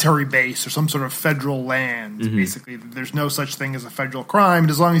military base or some sort of federal land. Mm-hmm. Basically, there's no such thing as a federal crime.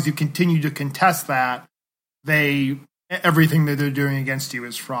 And as long as you continue to contest that, everything that they're doing against you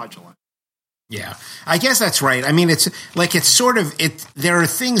is fraudulent. Yeah, I guess that's right. I mean, there are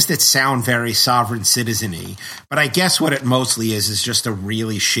things that sound very sovereign citizen-y, but I guess what it mostly is just a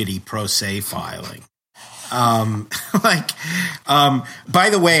really shitty pro se filing. By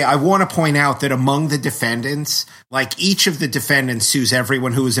the way, I want to point out that among the defendants, like each of the defendants sues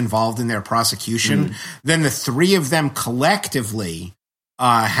everyone who was involved in their prosecution. Then the three of them collectively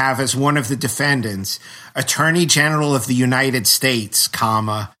have as one of the defendants, Attorney General of the United States,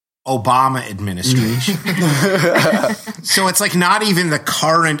 Obama administration. So it's like not even the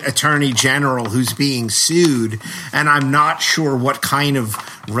current Attorney General who's being sued, and I'm not sure what kind of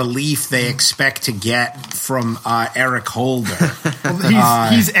relief they expect to get from Eric Holder.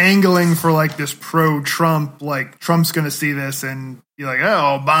 Well, he's angling for like this pro-Trump, like Trump's going to see this and be like,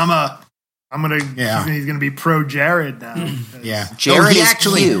 oh, Obama, he's going to be pro-Jared now. Yeah. Jared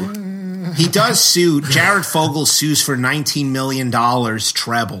you. He does sue. Jared Fogle sues for $19 million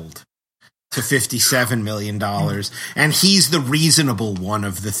trebled to $57 million. And he's the reasonable one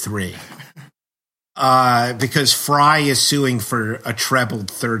of the three. Because Fry is suing for a trebled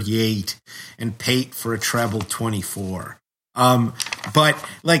 38 and Pate for a trebled 24. But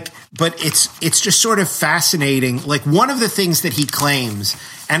it's just sort of fascinating. Like one of the things that he claims,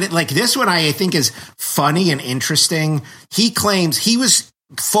 and this one I think is funny and interesting. He claims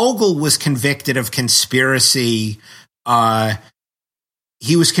Fogle was convicted of conspiracy.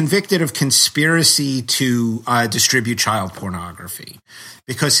 He was convicted of conspiracy to distribute child pornography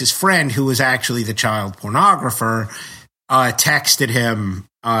because his friend, who was actually the child pornographer, texted him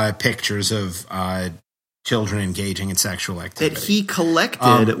pictures of children engaging in sexual activity that he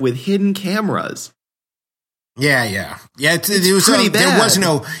collected with hidden cameras. Yeah. It was pretty bad. There was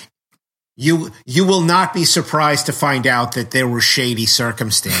no. You will not be surprised to find out that there were shady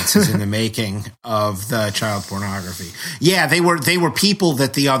circumstances in the making of the child pornography. Yeah, they were people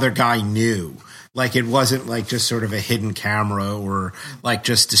that the other guy knew. Like it wasn't like just sort of a hidden camera or like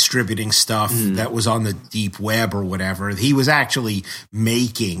just distributing stuff that was on the deep web or whatever. He was actually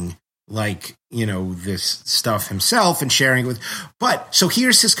making this stuff himself and sharing it with. But so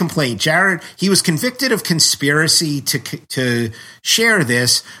here's his complaint. Jared, he was convicted of conspiracy to share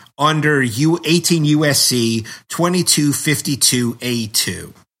this under 18 USC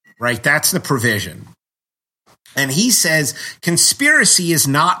 2252A2, right? That's the provision. And he says conspiracy is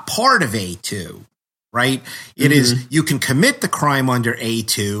not part of A2, right? It is, you can commit the crime under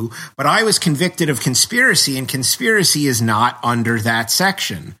A2, but I was convicted of conspiracy and conspiracy is not under that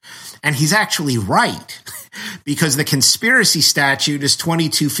section. And he's actually right because the conspiracy statute is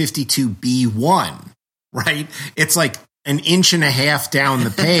 2252B1, right? It's like an inch and a half down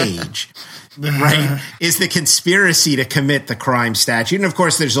the page, right, is the conspiracy to commit the crime statute. And of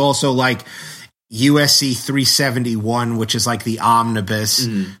course, there's also like USC 371, which is like the omnibus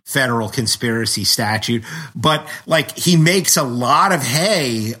federal conspiracy statute. But like he makes a lot of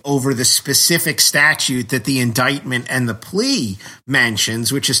hay over the specific statute that the indictment and the plea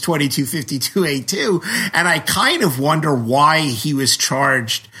mentions, which is 2252A2. And I kind of wonder why he was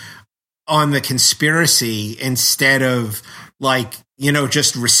charged on the conspiracy instead of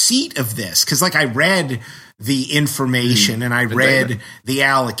just receipt of this. Cause I read the information and I read the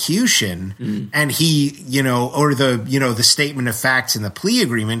allocution and he, or the statement of facts in the plea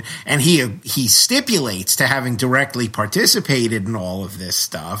agreement. And he stipulates to having directly participated in all of this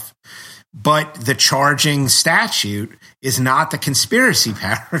stuff. But the charging statute is not the conspiracy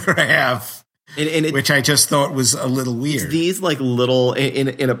paragraph. Which I just thought was a little weird. These little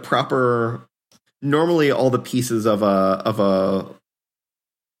in a proper. Normally, all the pieces of a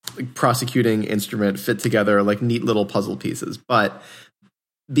prosecuting instrument fit together like neat little puzzle pieces, but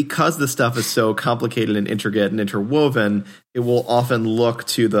because the stuff is so complicated and intricate and interwoven, it will often look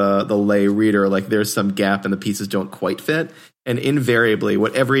to the lay reader like there's some gap and the pieces don't quite fit. And invariably,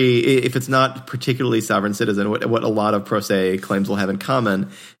 if it's not particularly sovereign citizen, what a lot of pro se claims will have in common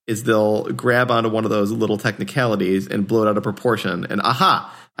is they'll grab onto one of those little technicalities and blow it out of proportion. And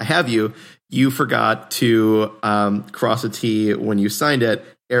aha, I have you. You forgot to cross a T when you signed it,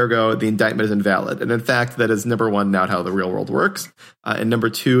 Ergo, the indictment is invalid. And in fact, that is, number one, not how the real world works. And number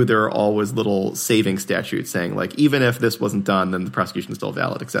two, there are always little saving statutes saying, like, even if this wasn't done, then the prosecution is still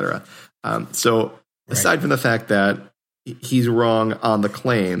valid, etc. So aside from the fact that he's wrong on the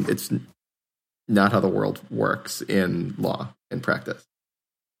claim, it's not how the world works in law and practice.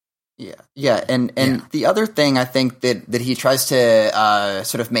 Yeah, and the other thing I think that he tries to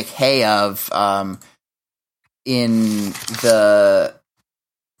sort of make hay of in the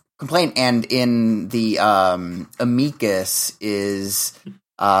complaint and in the amicus is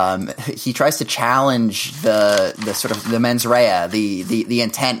he tries to challenge the sort of the mens rea, the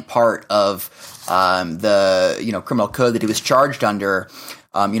intent part of the criminal code that he was charged under,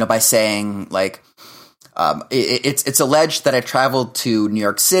 by saying, like, it's alleged that I traveled to New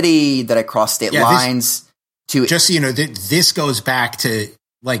York City, that I crossed state lines to. Just so you know, this goes back to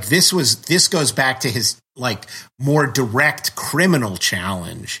this goes back to his like more direct criminal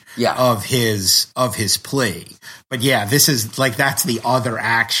challenge of his plea. But yeah, this is like that's the other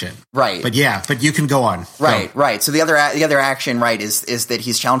action, right? But you can go on, right. So the other action, right, is that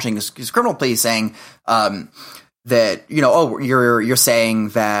he's challenging his criminal plea, saying that you're saying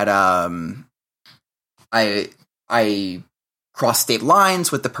that I crossed state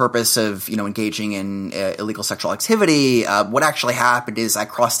lines with the purpose of, engaging in illegal sexual activity. What actually happened is I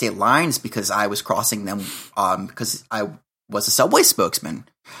crossed state lines because I was crossing them because I was a subway spokesman.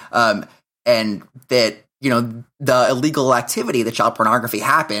 And that, the illegal activity, the child pornography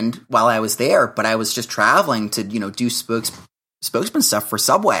happened while I was there, but I was just traveling to, do spokesman stuff for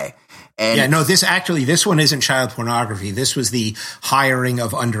Subway. And this one isn't child pornography. This was the hiring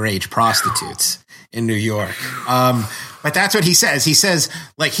of underage prostitutes in New York. But that's what he says. He says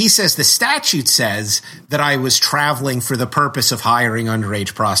the statute says that I was traveling for the purpose of hiring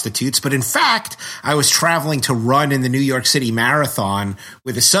underage prostitutes. But in fact, I was traveling to run in the New York City Marathon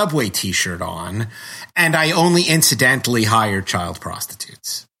with a Subway t-shirt on. And I only incidentally hired child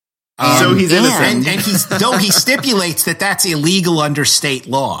prostitutes. So he's innocent. And he stipulates that that's illegal under state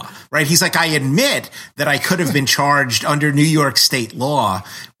law, right? He's like, I admit that I could have been charged under New York state law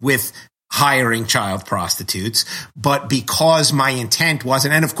with hiring child prostitutes, but because my intent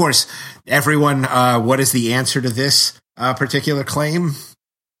wasn't, and of course, everyone, what is the answer to this particular claim?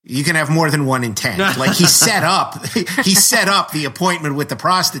 You can have more than one intent. Like he set up the appointment with the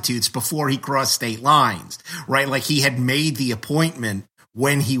prostitutes before he crossed state lines, right? Like he had made the appointment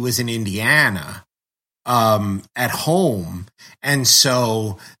when he was in Indiana, at home. And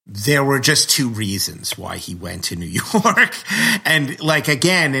so there were just two reasons why he went to New York. And like,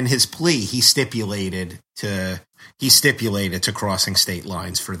 again, in his plea, he stipulated to crossing state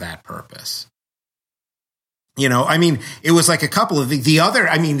lines for that purpose. It was like a couple of the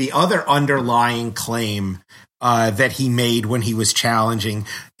other underlying claim that he made when he was challenging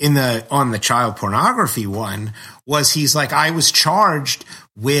on the child pornography one was he's like, I was charged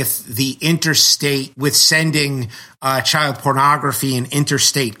with sending child pornography in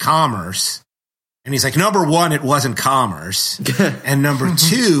interstate commerce. And he's like, number one, it wasn't commerce. And number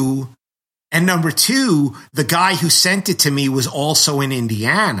two, the guy who sent it to me was also in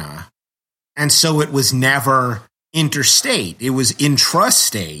Indiana. And so it was never interstate. It was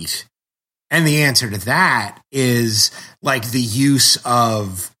intrastate. And the answer to that is like the use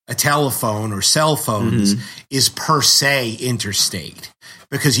of a telephone or cell phones is per se interstate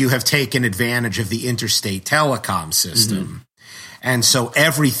because you have taken advantage of the interstate telecom system. And so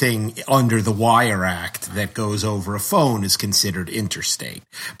everything under the Wire Act that goes over a phone is considered interstate.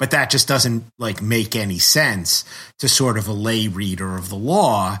 But that just doesn't like make any sense to sort of a lay reader of the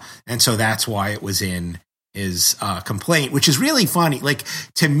law. And so that's why it was in his complaint, which is really funny. Like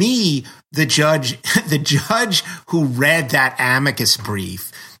to me, the judge who read that amicus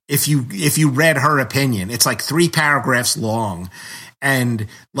brief, if you read her opinion, it's like 3 paragraphs long, and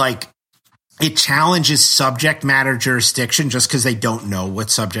like it challenges subject matter jurisdiction just because they don't know what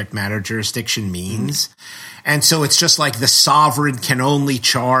subject matter jurisdiction means. And so it's just like the sovereign can only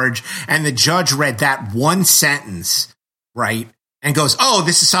charge, and the judge read that one sentence, right? And goes, oh,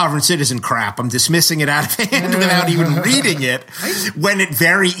 this is sovereign citizen crap. I'm dismissing it out of hand without even reading it, when it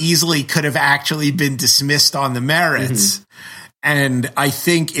very easily could have actually been dismissed on the merits. And I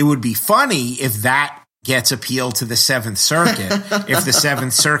think it would be funny if that gets appealed to the Seventh Circuit, if the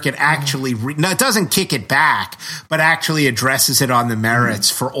Seventh Circuit actually it doesn't kick it back, but actually addresses it on the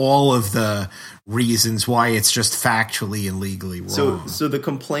merits for all of the reasons why it's just factually and legally wrong. So the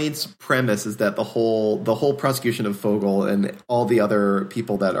complaint's premise is that the whole prosecution of Fogel and all the other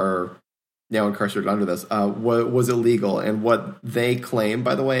people that are now incarcerated under this was illegal, and what they claim,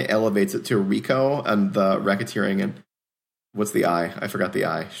 by the way, elevates it to RICO and the racketeering and what's the I? I forgot the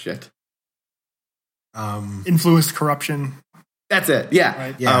I. Shit. Influence, corruption. That's it. Yeah.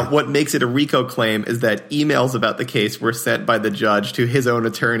 Right. Yeah. What makes it a RICO claim is that emails about the case were sent by the judge to his own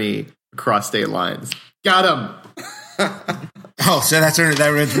attorney across state lines. Got him. Oh, so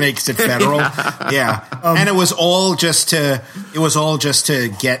that makes it federal. Yeah. And it was all just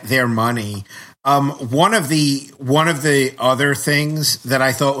to get their money. One of the other things that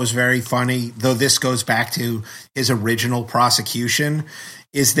I thought was very funny, though this goes back to his original prosecution,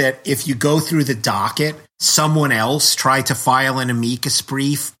 is that if you go through the docket, someone else tried to file an amicus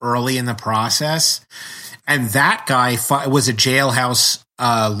brief early in the process, and that guy was a jailhouse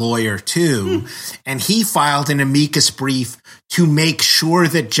lawyer too, and he filed an amicus brief to make sure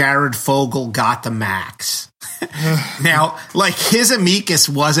that Jared Fogle got the max. Now, like, his amicus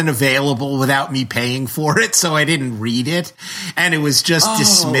wasn't available without me paying for it, so I didn't read it, and it was just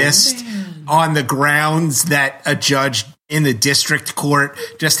dismissed on the grounds that a judge in the district court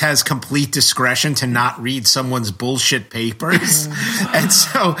just has complete discretion to not read someone's bullshit papers. and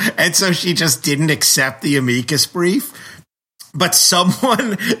so she just didn't accept the amicus brief. But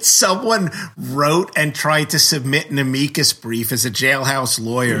someone wrote and tried to submit an amicus brief as a jailhouse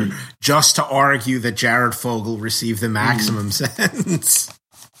lawyer just to argue that Jared Fogle received the maximum sentence.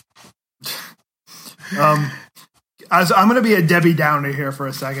 I'm going to be a Debbie Downer here for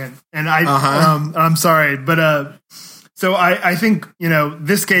a second, and I'm sorry, but so I think, you know,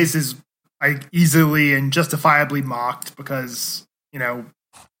 this case is easily and justifiably mocked because, you know,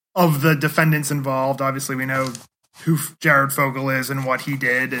 of the defendants involved. Obviously, we know who Jared Fogle is and what he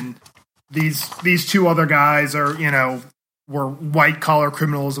did, and these two other guys are, you know, were white collar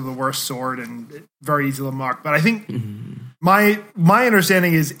criminals of the worst sort and very easy to mock. But I think my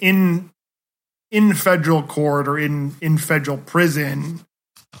understanding is in federal court or in federal prison,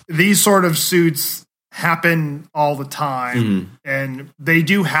 these sort of suits happen all the time, and they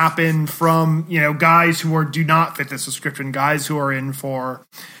do happen from, you know, guys who do not fit this description, guys who are in for,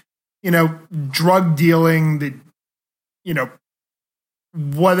 you know, drug dealing, that, you know,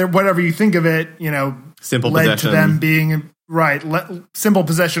 whatever you think of it, you know, simple led possession to them being simple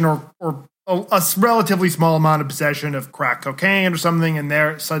possession or a relatively small amount of possession of crack cocaine or something, and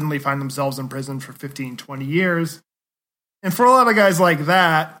they suddenly find themselves in prison for 15, 20 years. And for a lot of guys like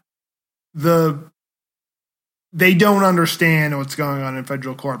that, they don't understand what's going on in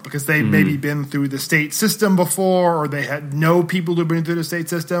federal court because they've maybe been through the state system before, or they know people who've been through the state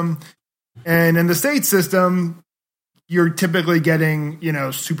system. And in the state system, you're typically getting, you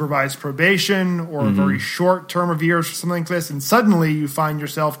know, supervised probation or a very short term of years or something like this. And suddenly you find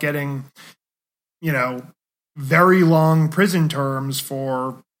yourself getting, you know, very long prison terms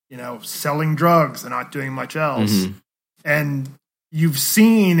for, you know, selling drugs and not doing much else. And you've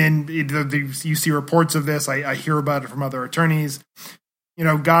seen, and you see reports of this, I hear about it from other attorneys, you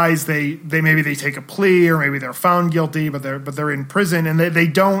know, guys, they maybe they take a plea or maybe they're found guilty, but they're in prison, and they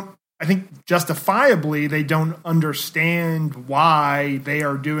don't, I think justifiably, they don't understand why they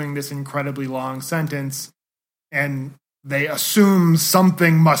are doing this incredibly long sentence, and they assume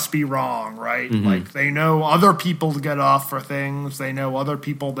something must be wrong, right? Like, they know other people get off for things, they know other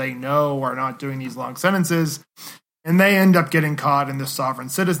people they know are not doing these long sentences, and they end up getting caught in this sovereign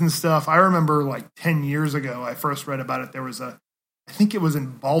citizen stuff. I remember, like, 10 years ago, I first read about it. There was I think it was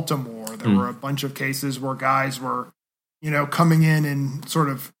in Baltimore, there were a bunch of cases where guys were, you know, coming in and sort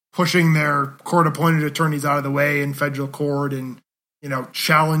of pushing their court-appointed attorneys out of the way in federal court and, you know,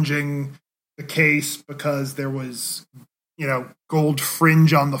 challenging the case because there was, you know, gold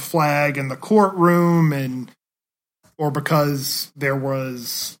fringe on the flag in the courtroom, or because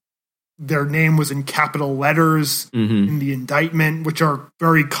their name was in capital letters in the indictment, which are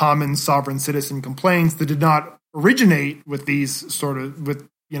very common sovereign citizen complaints that did not originate with these with,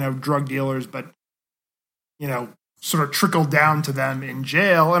 you know, drug dealers, but, you know, sort of trickle down to them in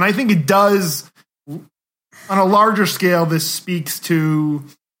jail. And I think it does, on a larger scale, this speaks to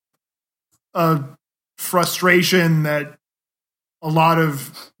a frustration that a lot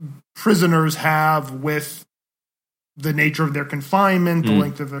of prisoners have with the nature of their confinement, the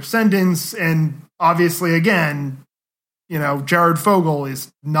length of their sentence. And obviously, again, you know, Jared Fogle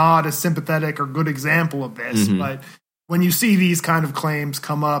is not a sympathetic or good example of this, but when you see these kind of claims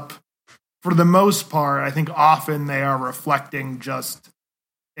come up, for the most part, I think often they are reflecting just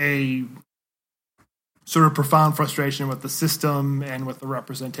a sort of profound frustration with the system and with the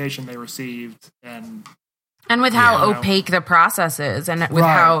representation they received, and with how opaque the process is, and with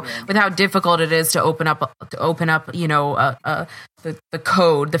how difficult it is to open up, you know, the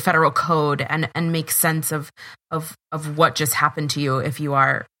code, the federal code, and make sense of what just happened to you if you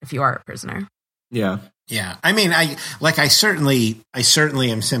are a prisoner. Yeah. Yeah, I mean, I certainly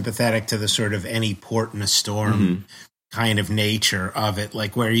am sympathetic to the sort of any port in a storm kind of nature of it,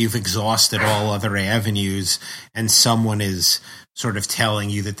 like where you've exhausted all other avenues and someone is sort of telling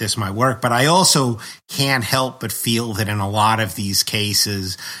you that this might work. But I also can't help but feel that in a lot of these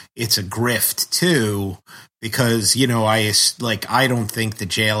cases, it's a grift too, because, you know, I don't think the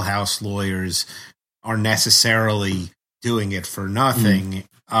jailhouse lawyers are necessarily doing it for nothing.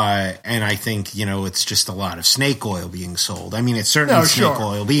 And I think, you know, it's just a lot of snake oil being sold. I mean, it's certainly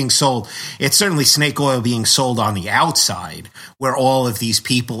oil being sold. It's certainly snake oil being sold on the outside, where all of these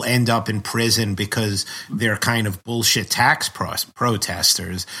people end up in prison because they're kind of bullshit tax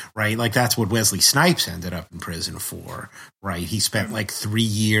protesters, right? Like that's what Wesley Snipes ended up in prison for, right? He spent like 4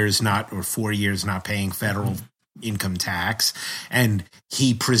 years not paying federal income tax, and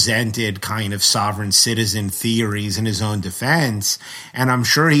he presented kind of sovereign citizen theories in his own defense, and I'm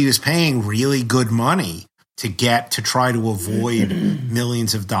sure he was paying really good money to try to avoid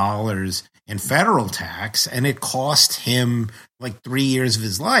millions of dollars in federal tax, and it cost him like 3 years of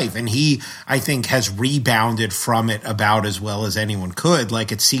his life, and he, I think, has rebounded from it about as well as anyone could.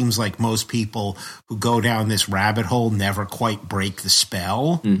 Like, it seems like most people who go down this rabbit hole never quite break the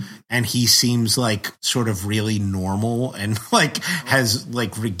spell, and he seems like sort of really normal and like has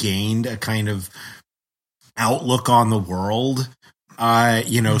like regained a kind of outlook on the world.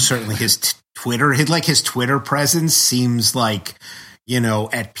 You know, certainly his Twitter presence seems like, you know,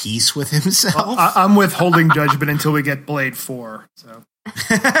 at peace with himself. Well, I'm withholding judgment until we get Blade 4. So,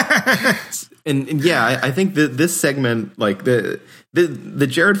 and yeah, I think that this segment, like the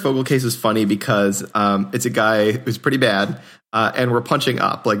Jared Fogle case, is funny because it's a guy who's pretty bad, and we're punching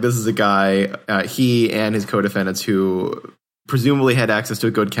up. Like, this is a guy, he and his co-defendants who presumably had access to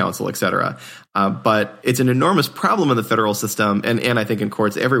a good counsel, et cetera. But it's an enormous problem in the federal system, and I think in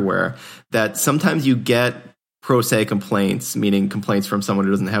courts everywhere, that sometimes you get pro se complaints, meaning complaints from someone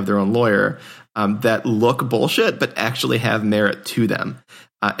who doesn't have their own lawyer, that look bullshit but actually have merit to them.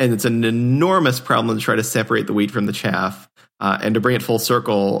 And it's an enormous problem to try to separate the wheat from the chaff. And to bring it full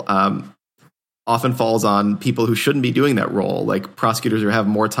circle, often falls on people who shouldn't be doing that role, like prosecutors who have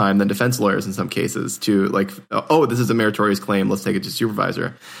more time than defense lawyers in some cases, to like, oh, this is a meritorious claim, let's take it to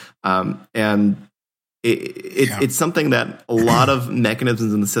supervisor. And it's something that a lot of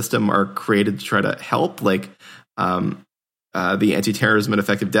mechanisms in the system are created to try to help, like the Anti-Terrorism and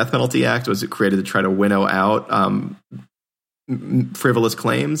Effective Death Penalty Act was created to try to winnow out frivolous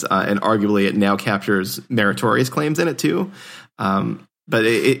claims, and arguably it now captures meritorious claims in it too. But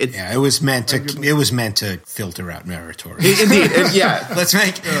it was meant to filter out meritorious. Indeed, yeah. Let's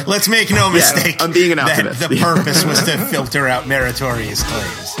make no mistake. Yeah, I'm being an optimist. The purpose was to filter out meritorious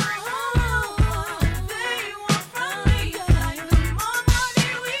claims.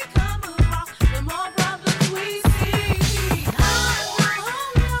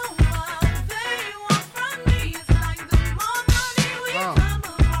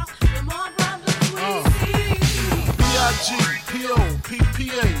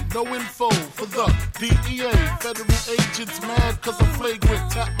 No info for the DEA. Federal agents mad cause I'm flagrant.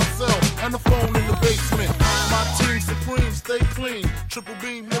 Tap myself and the phone in the basement. My team supreme, stay clean. Triple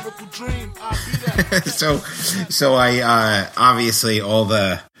beam, miracle dream. I'll be that. So I obviously all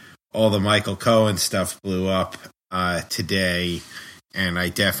the Michael Cohen stuff blew up today, and I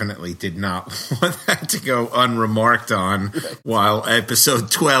definitely did not want that to go unremarked on while episode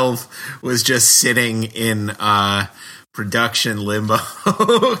 12 was just sitting in production limbo,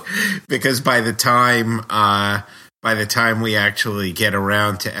 because by the time we actually get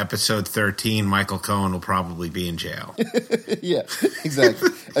around to episode 13, Michael Cohen will probably be in jail. Yeah, exactly.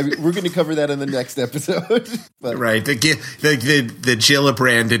 I mean, we're going to cover that in the next episode. But. Right, the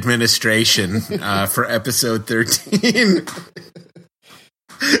Gillibrand administration for episode 13.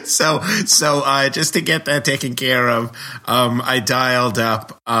 So just to get that taken care of, I dialed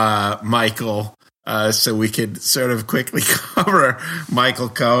up Michael. So we could sort of quickly cover Michael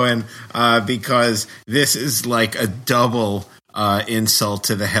Cohen, because this is like a double insult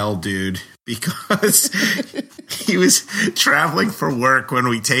to the hell dude, because he was traveling for work when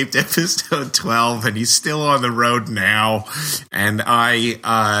we taped episode 12, and he's still on the road now, and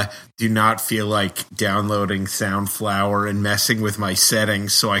I do not feel like downloading Soundflower and messing with my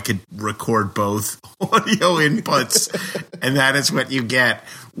settings so I could record both audio inputs, and that is what you get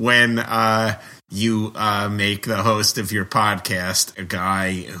when you make the host of your podcast a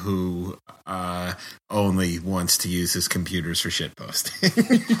guy who only wants to use his computers for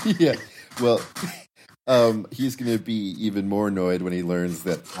shitposting. Yeah, well, He's going to be even more annoyed when he learns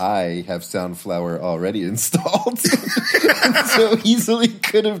that I have Soundflower already installed. So easily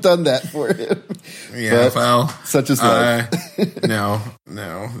could have done that for him. Yeah, but well, such is life. No.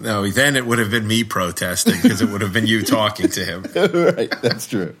 Then it would have been me protesting because it would have been you talking to him. Right, that's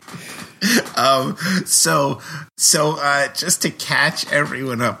true. So just to catch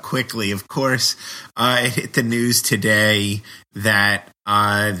everyone up quickly, of course, it hit the news today that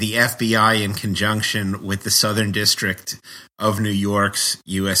the FBI, in conjunction with the Southern District of New York's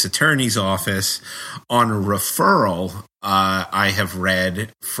U.S. Attorney's Office, on a referral I have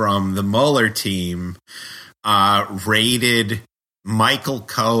read from the Mueller team, raided Michael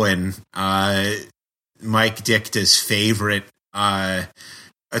Cohen, Mike Dicta's favorite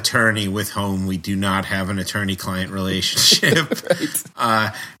attorney with whom we do not have an attorney-client relationship.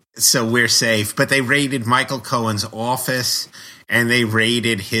 Right. So we're safe. But they raided Michael Cohen's office, and they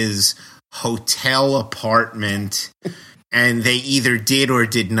raided his hotel apartment, and they either did or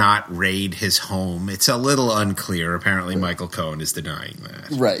did not raid his home. It's a little unclear. Apparently, right. Michael Cohen is denying that.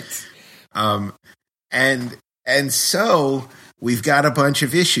 Right. And so we've got a bunch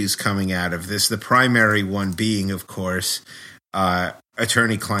of issues coming out of this. The primary one being, of course,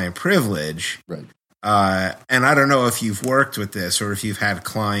 attorney-client privilege. Right. And I don't know if you've worked with this or if you've had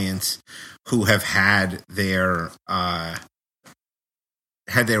clients who have had their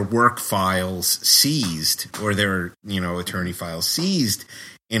work files seized or their, attorney files seized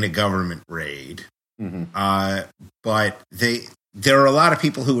in a government raid. Mm-hmm. But there are a lot of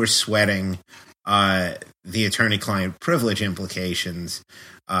people who are sweating the attorney-client privilege implications,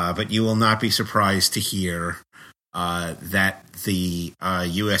 but you will not be surprised to hear that the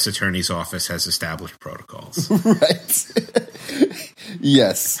U.S. Attorney's Office has established protocols. Right.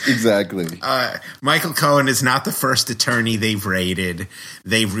 Yes, exactly. Michael Cohen is not the first attorney they've raided.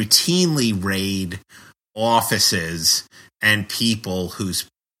 They routinely raid offices and people whose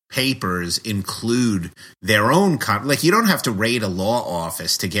papers include their own you don't have to raid a law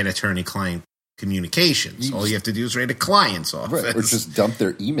office to get attorney-client communications. All you have to do is raid a client's office. Right, or just dump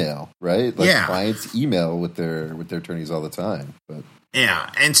their email, right? Clients email with their attorneys all the time. But yeah,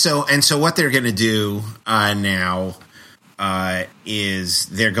 and so what they're going to do now is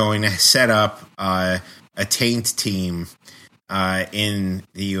they're going to set up a taint team in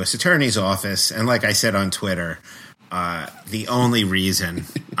the U.S. Attorney's Office. And like I said on Twitter, the only reason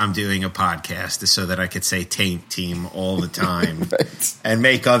I'm doing a podcast is so that I could say taint team all the time right. and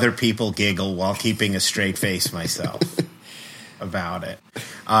make other people giggle while keeping a straight face myself about it.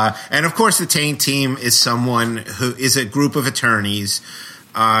 And of course, the taint team is someone who is a group of attorneys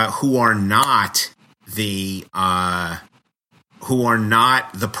who are not the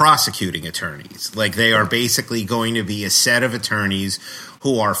prosecuting attorneys. Like, they are basically going to be a set of attorneys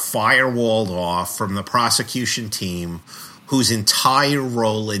who are firewalled off from the prosecution team, whose entire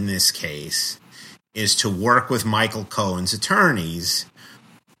role in this case is to work with Michael Cohen's attorneys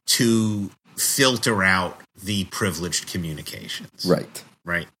to filter out the privileged communications. Right.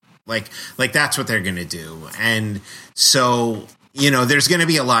 Right. Like that's what they're going to do. And so, there's going to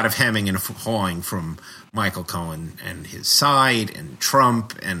be a lot of hemming and hawing from Michael Cohen and his side, and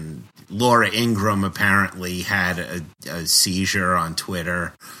Trump, and Laura Ingraham apparently had a seizure on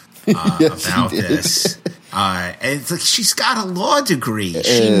Twitter yes, about this. And it's like, she's got a law degree.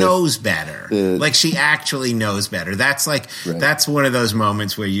 She knows better. She actually knows better. That's right. That's one of those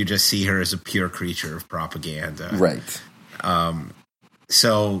moments where you just see her as a pure creature of propaganda. Right.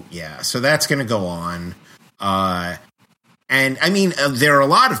 So that's going to go on. And I mean, there are a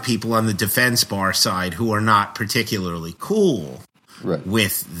lot of people on the defense bar side who are not particularly cool right.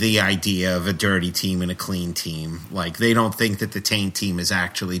 with the idea of a dirty team and a clean team. Like, they don't think that the taint team is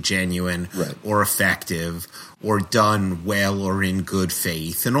actually genuine right. or effective or done well or in good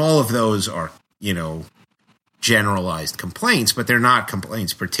faith. And all of those are, generalized complaints, but they're not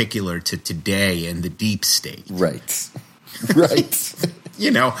complaints particular to today and the deep state. Right. Right.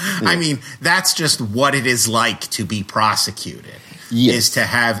 I mean, that's just what it is like to be prosecuted, yes. is to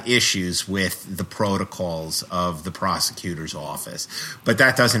have issues with the protocols of the prosecutor's office. But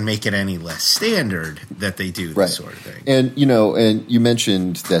that doesn't make it any less standard that they do this right. sort of thing. And, and you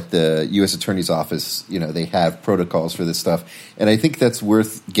mentioned that the U.S. Attorney's Office, they have protocols for this stuff. And I think that's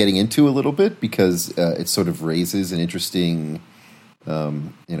worth getting into a little bit because it sort of raises an interesting,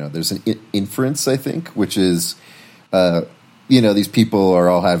 there's an inference, I think, which is these people are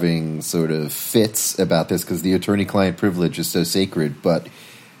all having sort of fits about this because the attorney-client privilege is so sacred. But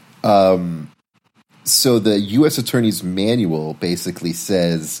so the U.S. Attorney's Manual basically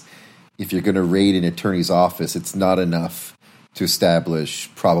says if you're going to raid an attorney's office, it's not enough to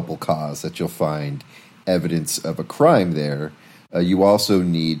establish probable cause that you'll find evidence of a crime there, you also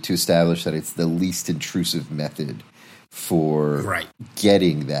need to establish that it's the least intrusive method for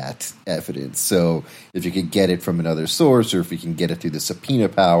getting that evidence. So if you could get it from another source, or if you can get it through the subpoena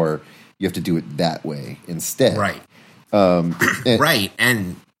power, you have to do it that way instead. And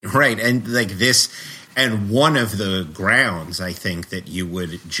like this, and one of the grounds I think that you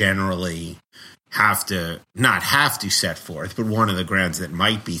would generally not have to set forth, but one of the grounds that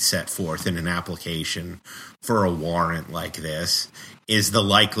might be set forth in an application for a warrant like this is the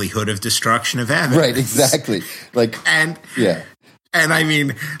likelihood of destruction of evidence. Right, exactly. And I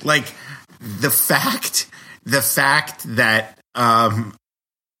mean, like the fact that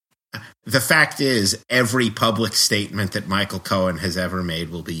the fact is every public statement that Michael Cohen has ever made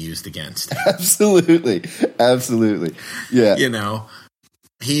will be used against him. Absolutely. Yeah. You know,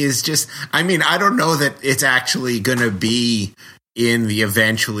 he is just, I mean, I don't know that it's actually going to be in the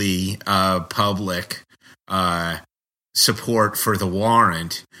eventually public support for the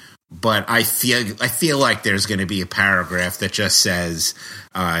warrant, but I feel like there's going to be a paragraph that just says,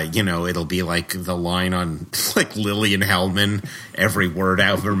 it'll be like the line on like Lillian Hellman, every word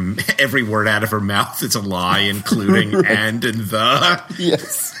out of her mouth is a lie, including and the.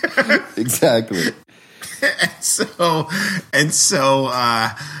 Yes, exactly. And so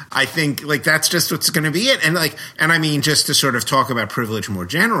I think like that's just what's going to be it. And I mean, just to sort of talk about privilege more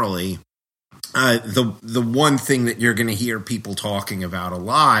generally, the one thing that you're going to hear people talking about a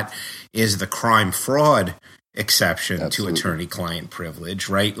lot is the crime fraud exception to attorney-client privilege,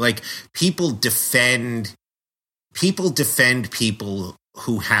 right? Like people defend people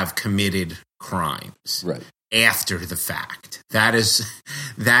who have committed crimes after the fact. That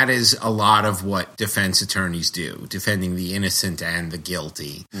is a lot of what defense attorneys do, defending the innocent and the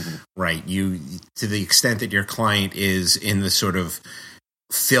guilty, right? You, to the extent that your client is in the sort of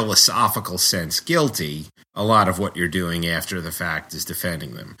philosophical sense guilty, a lot of what you're doing after the fact is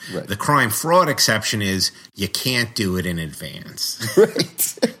defending them. Right. The crime fraud exception is you can't do it in advance.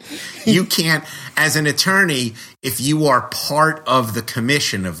 Right. You can't, as an attorney, if you are part of the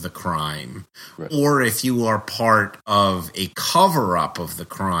commission of the crime, or if you are part of a cover-up of the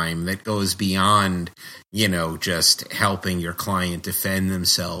crime that goes beyond, just helping your client defend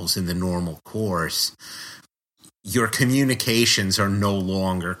themselves in the normal course, your communications are no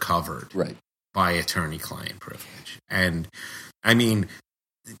longer covered by attorney-client privilege. And, I mean,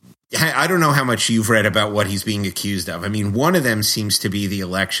 I don't know how much you've read about what he's being accused of. I mean, one of them seems to be the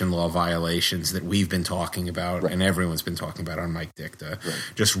election law violations that we've been talking about and everyone's been talking about on Mike Dicta.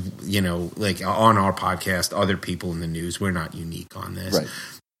 Just, like on our podcast, other people in the news, we're not unique on this.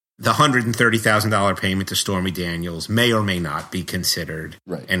 The $130,000 payment to Stormy Daniels may or may not be considered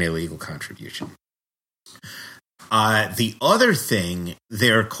an illegal contribution. The other thing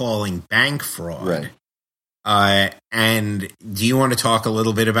they're calling bank fraud. And do you want to talk a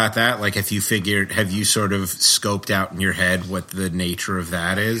little bit about that? Like, have you sort of scoped out in your head what the nature of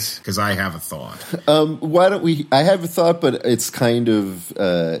that is? Because I have a thought. Why don't we? I have a thought, but it's kind of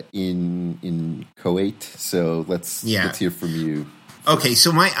in coate. So let's hear from you. Okay,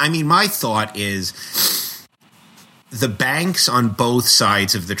 so my thought is the banks on both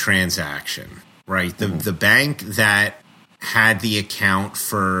sides of the transaction. Right, the bank that had the account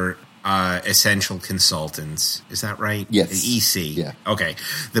for Essential Consultants, is that right? Yes. EC. Yeah. Okay.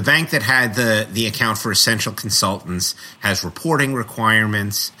 The bank that had the account for Essential Consultants has reporting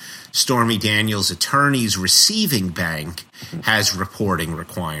requirements. Stormy Daniels' attorney's receiving bank has reporting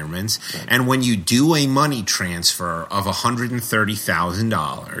requirements. And when you do a money transfer of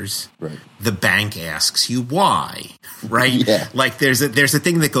 $130,000, the bank asks you why, right? Like there's a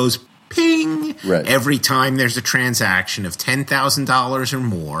thing that goes ping every time there's a transaction of $10,000 or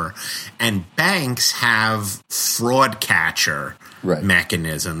more, and banks have fraud catcher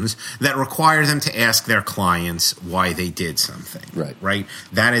mechanisms that require them to ask their clients why they did something. Right?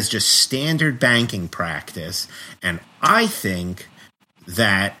 That is just standard banking practice, and I think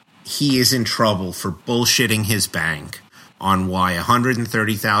that he is in trouble for bullshitting his bank on why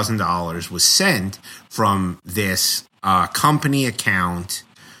 $130,000 was sent from this company account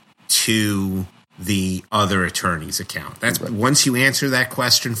to the other attorney's account. That's once you answer that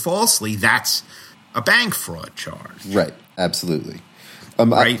question falsely, that's a bank fraud charge. Right. Absolutely.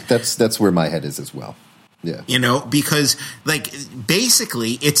 That's where my head is as well. Yeah. Because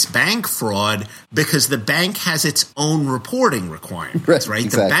basically it's bank fraud because the bank has its own reporting requirements, right?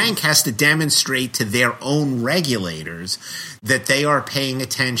 Exactly. The bank has to demonstrate to their own regulators that they are paying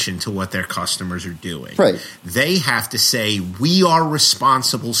attention to what their customers are doing. Right. They have to say, we are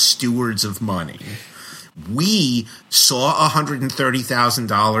responsible stewards of money. we saw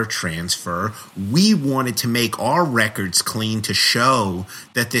 $130,000 transfer. We wanted to make our records clean to show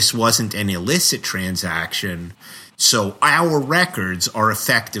that this wasn't an illicit transaction. So our records are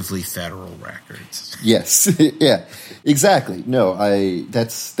effectively federal records. Yes. Yeah, exactly. No,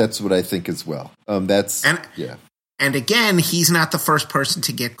 that's what I think as well. And again, he's not the first person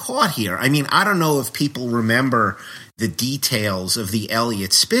to get caught here. I mean, I don't know if people remember the details of the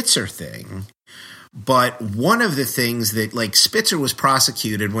Eliot Spitzer thing, but one of the things that, like, Spitzer was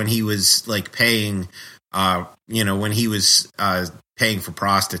prosecuted when he was, like, paying, when he was paying for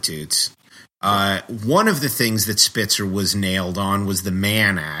prostitutes. One of the things that Spitzer was nailed on was the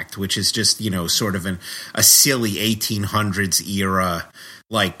Mann Act, which is just, sort of a silly 1800s era,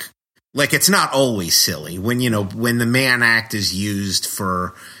 like it's not always silly when the Mann Act is used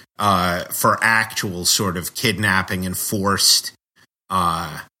for actual sort of kidnapping and forced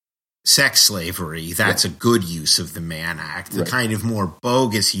sex slavery. That's a good use of the Mann Act. The kind of more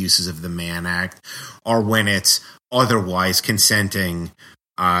bogus uses of the Mann Act are when it's otherwise consenting,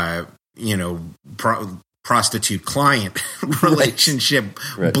 prostitute client relationship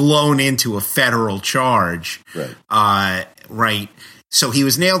blown into a federal charge. Right. So he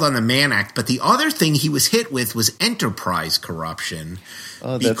was nailed on the Mann Act, but the other thing he was hit with was enterprise corruption.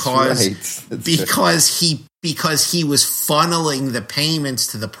 Oh, because he was funneling the payments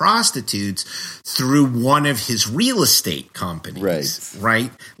to the prostitutes through one of his real estate companies. Right?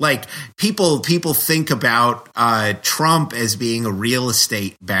 Like people think about Trump as being a real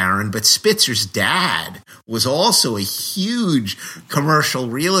estate baron, but Spitzer's dad was also a huge commercial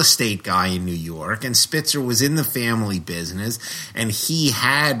real estate guy in New York, and Spitzer was in the family business, and he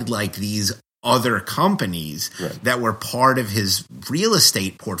had like these other companies that were part of his real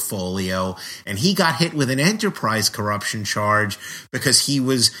estate portfolio, and he got hit with an enterprise corruption charge because he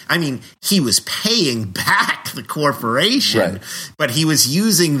was paying back the corporation, but he was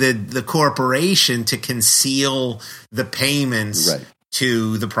using the corporation to conceal the payments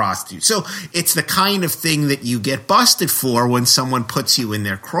to the prostitute. So it's the kind of thing that you get busted for when someone puts you in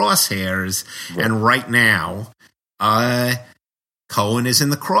their crosshairs, and right now, Cohen is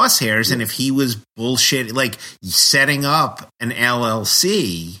in the crosshairs, and if he was bullshit, like setting up an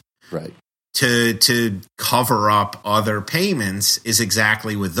LLC to cover up other payments, is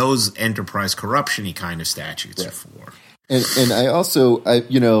exactly what those enterprise corruption-y kind of statutes are for. And I also,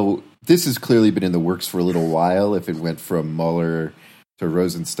 this has clearly been in the works for a little while. If it went from Mueller to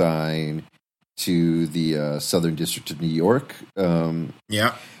Rosenstein to the Southern District of New York,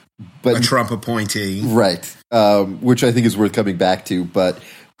 but a Trump appointee, which I think is worth coming back to. But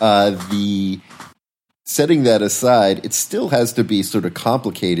the setting that aside, it still has to be sort of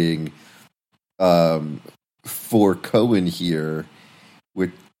complicating for Cohen here,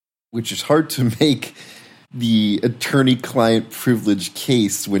 which is hard to make the attorney-client privilege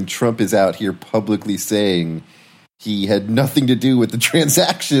case when Trump is out here publicly saying he had nothing to do with the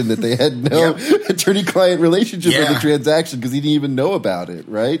transaction, that they had no attorney-client relationship with the transaction because he didn't even know about it,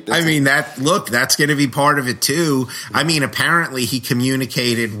 right? That's going to be part of it too. I mean, apparently he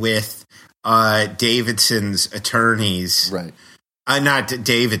communicated with Davidson's attorneys. Not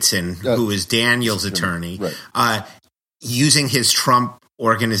Davidson, who is Daniel's attorney, using his Trump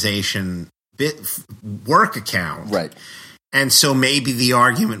organization work account. And so maybe the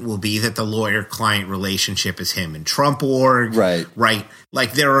argument will be that the lawyer-client relationship is him and Trump org.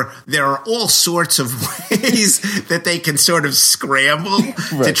 Like there are all sorts of ways that they can sort of scramble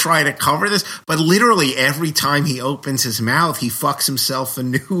to try to cover this. But literally every time he opens his mouth, he fucks himself a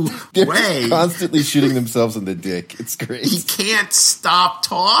new way. Constantly shooting themselves in the dick. It's great. He can't stop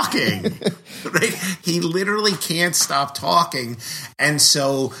talking. He literally can't stop talking. And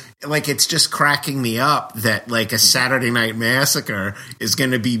so, like, it's just cracking me up that, like, a Saturday Night Massacre is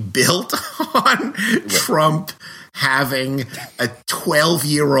going to be built on Trump having a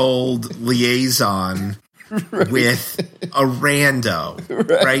 12-year-old liaison with a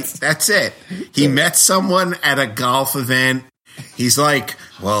rando, right? That's it. He met someone at a golf event. He's like,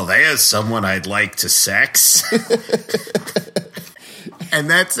 well, there's someone I'd like to sex. And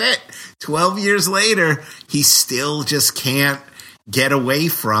that's it. 12 years later, he still just can't get away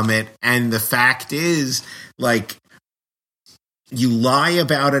from it. And the fact is, like, you lie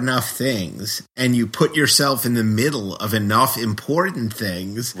about enough things and you put yourself in the middle of enough important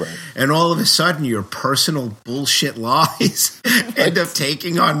things, and all of a sudden your personal bullshit lies end up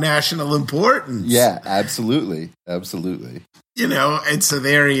taking on national importance. Yeah, absolutely. Absolutely. And so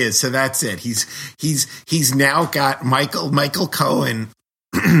there he is. So that's it. He's now got Michael Cohen.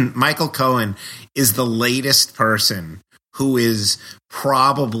 Michael Cohen is the latest person who is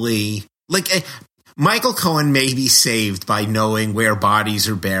probably, like, Michael Cohen may be saved by knowing where bodies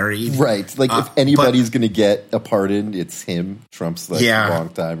are buried. Right. Like, if anybody's going to get a pardon, it's him. Trump's like long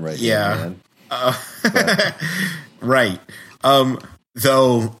time man. Right.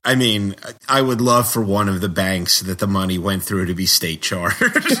 Though, I mean, I would love for one of the banks that the money went through to be state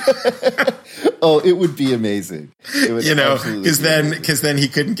chartered. Oh, it would be amazing. It would, because then he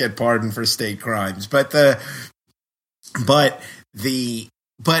couldn't get pardoned for state crimes. But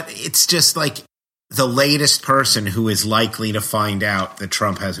it's just like the latest person who is likely to find out that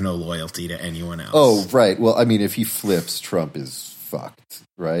Trump has no loyalty to anyone else. Oh, right. Well, I mean, if he flips, Trump is fucked,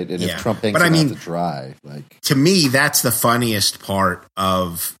 right? And if Trump hangs him out to dry, like, to me, that's the funniest part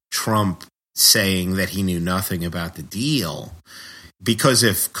of Trump saying that he knew nothing about the deal. Because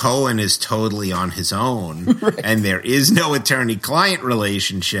if Cohen is totally on his own and there is no attorney-client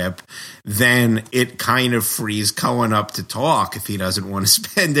relationship, then it kind of frees Cohen up to talk if he doesn't want to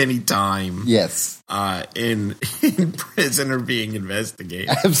spend any time in prison or being investigated.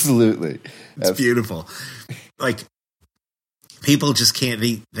 Absolutely. It's beautiful. Like, people just can't,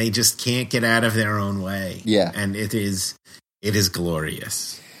 they just can't get out of their own way. Yeah. And it is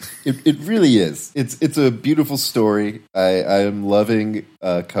glorious. It really is. It's a beautiful story. I am loving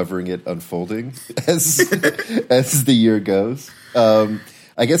covering it unfolding as the year goes. I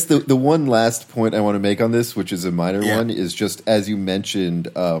guess the one last point I want to make on this, which is a minor one, is just as you mentioned.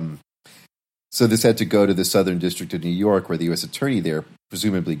 So this had to go to the Southern District of New York, where the U.S. attorney there,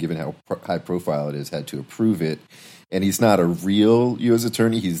 presumably given how high profile it is, had to approve it. And he's not a real U.S.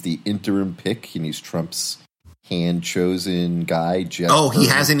 attorney; he's the interim pick, and he's Trump's hand-chosen guy. Jeff he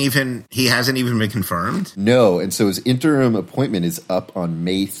hasn't even been confirmed? No, and so his interim appointment is up on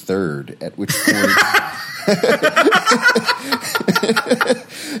May 3rd, at which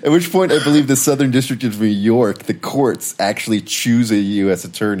point I believe the Southern District of New York, the courts actually choose a U.S.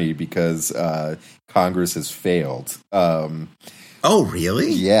 attorney because Congress has failed. Oh,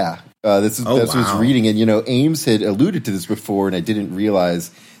 really? Yeah. That's what I was reading. And, Ames had alluded to this before, and I didn't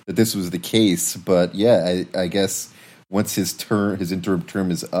realize that this was the case, but I guess once his interim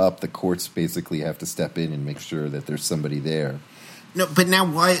term is up, the courts basically have to step in and make sure that there's somebody there. No, but now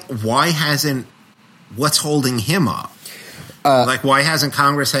why hasn't, what's holding him up? Why hasn't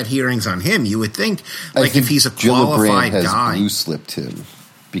Congress had hearings on him? You would think, if he's a qualified Gillibrand guy. has blue slipped him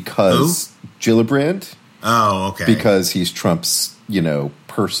because Gillibrand. Oh, okay. Because he's Trump's,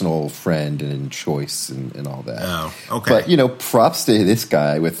 personal friend and choice and all that. Oh, okay. But, props to this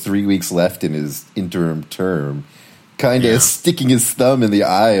guy with 3 weeks left in his interim term, kind of sticking his thumb in the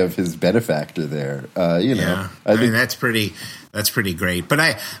eye of his benefactor there. I mean, that's pretty great. But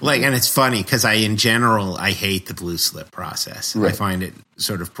and it's funny because in general, I hate the blue slip process. Right. I find it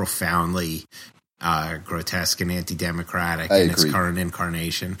sort of profoundly grotesque and anti-democratic in its current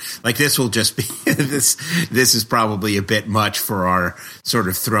incarnation. Like, this will just be this is probably a bit much for our sort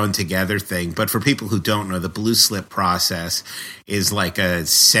of thrown together thing. But for people who don't know, the blue slip process is like a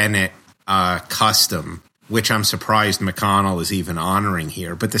Senate custom, which I'm surprised McConnell is even honoring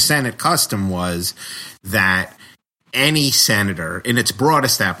here. But the Senate custom was that any senator, in its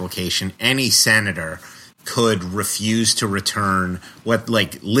broadest application, any senator could refuse to return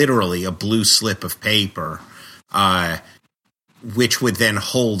literally a blue slip of paper, which would then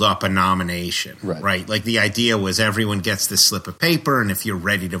hold up a nomination, right? Like, the idea was everyone gets this slip of paper, and if you're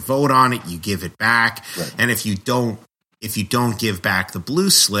ready to vote on it, you give it back. Right. And if you don't give back the blue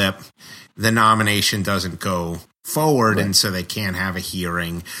slip, the nomination doesn't go forward, and so they can't have a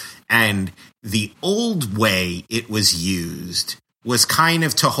hearing. And the old way it was used was kind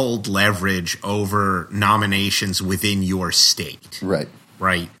of to hold leverage over nominations within your state. Right.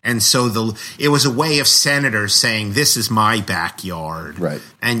 Right. And so it was a way of senators saying, this is my backyard. Right.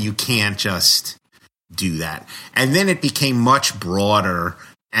 And you can't just do that. And then it became much broader,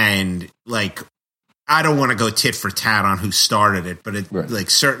 and I don't want to go tit for tat on who started it, but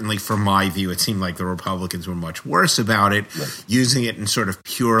certainly from my view, it seemed like the Republicans were much worse about it, using it in sort of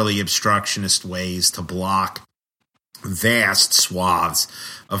purely obstructionist ways to block vast swaths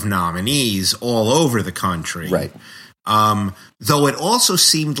of nominees all over the country. Right. Though it also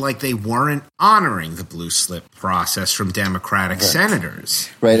seemed like they weren't honoring the blue slip process from Democratic senators.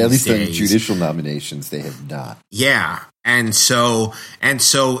 Right. At least on judicial nominations, they have not. Yeah. And so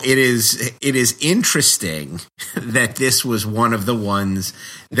it is interesting that this was one of the ones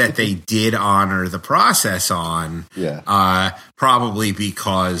that they did honor the process on. Yeah. Probably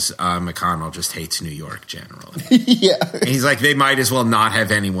because McConnell just hates New York generally. Yeah. And he's like, they might as well not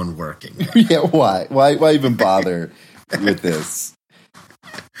have anyone working there. Yeah. Why even bother with this?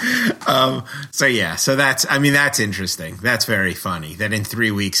 So that's interesting. That's very funny that in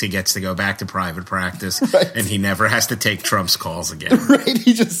 3 weeks he gets to go back to private practice and he never has to take Trump's calls again. Right.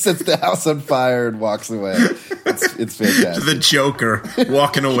 He just sets the house on fire and walks away. It's fantastic. The Joker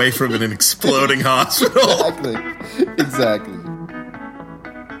walking away from an exploding hospital. Exactly.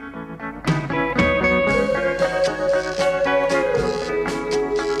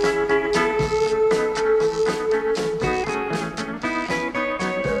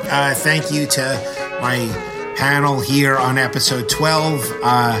 Thank you to my panel here on episode 12,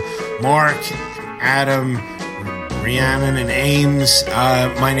 Mark, Adam, Rhiannon, and Ames.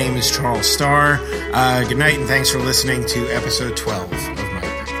 My name is Charles Starr. Good night, and thanks for listening to episode 12 of My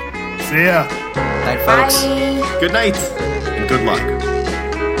Opinion. See ya. Night, folks. Bye. Good night and good luck.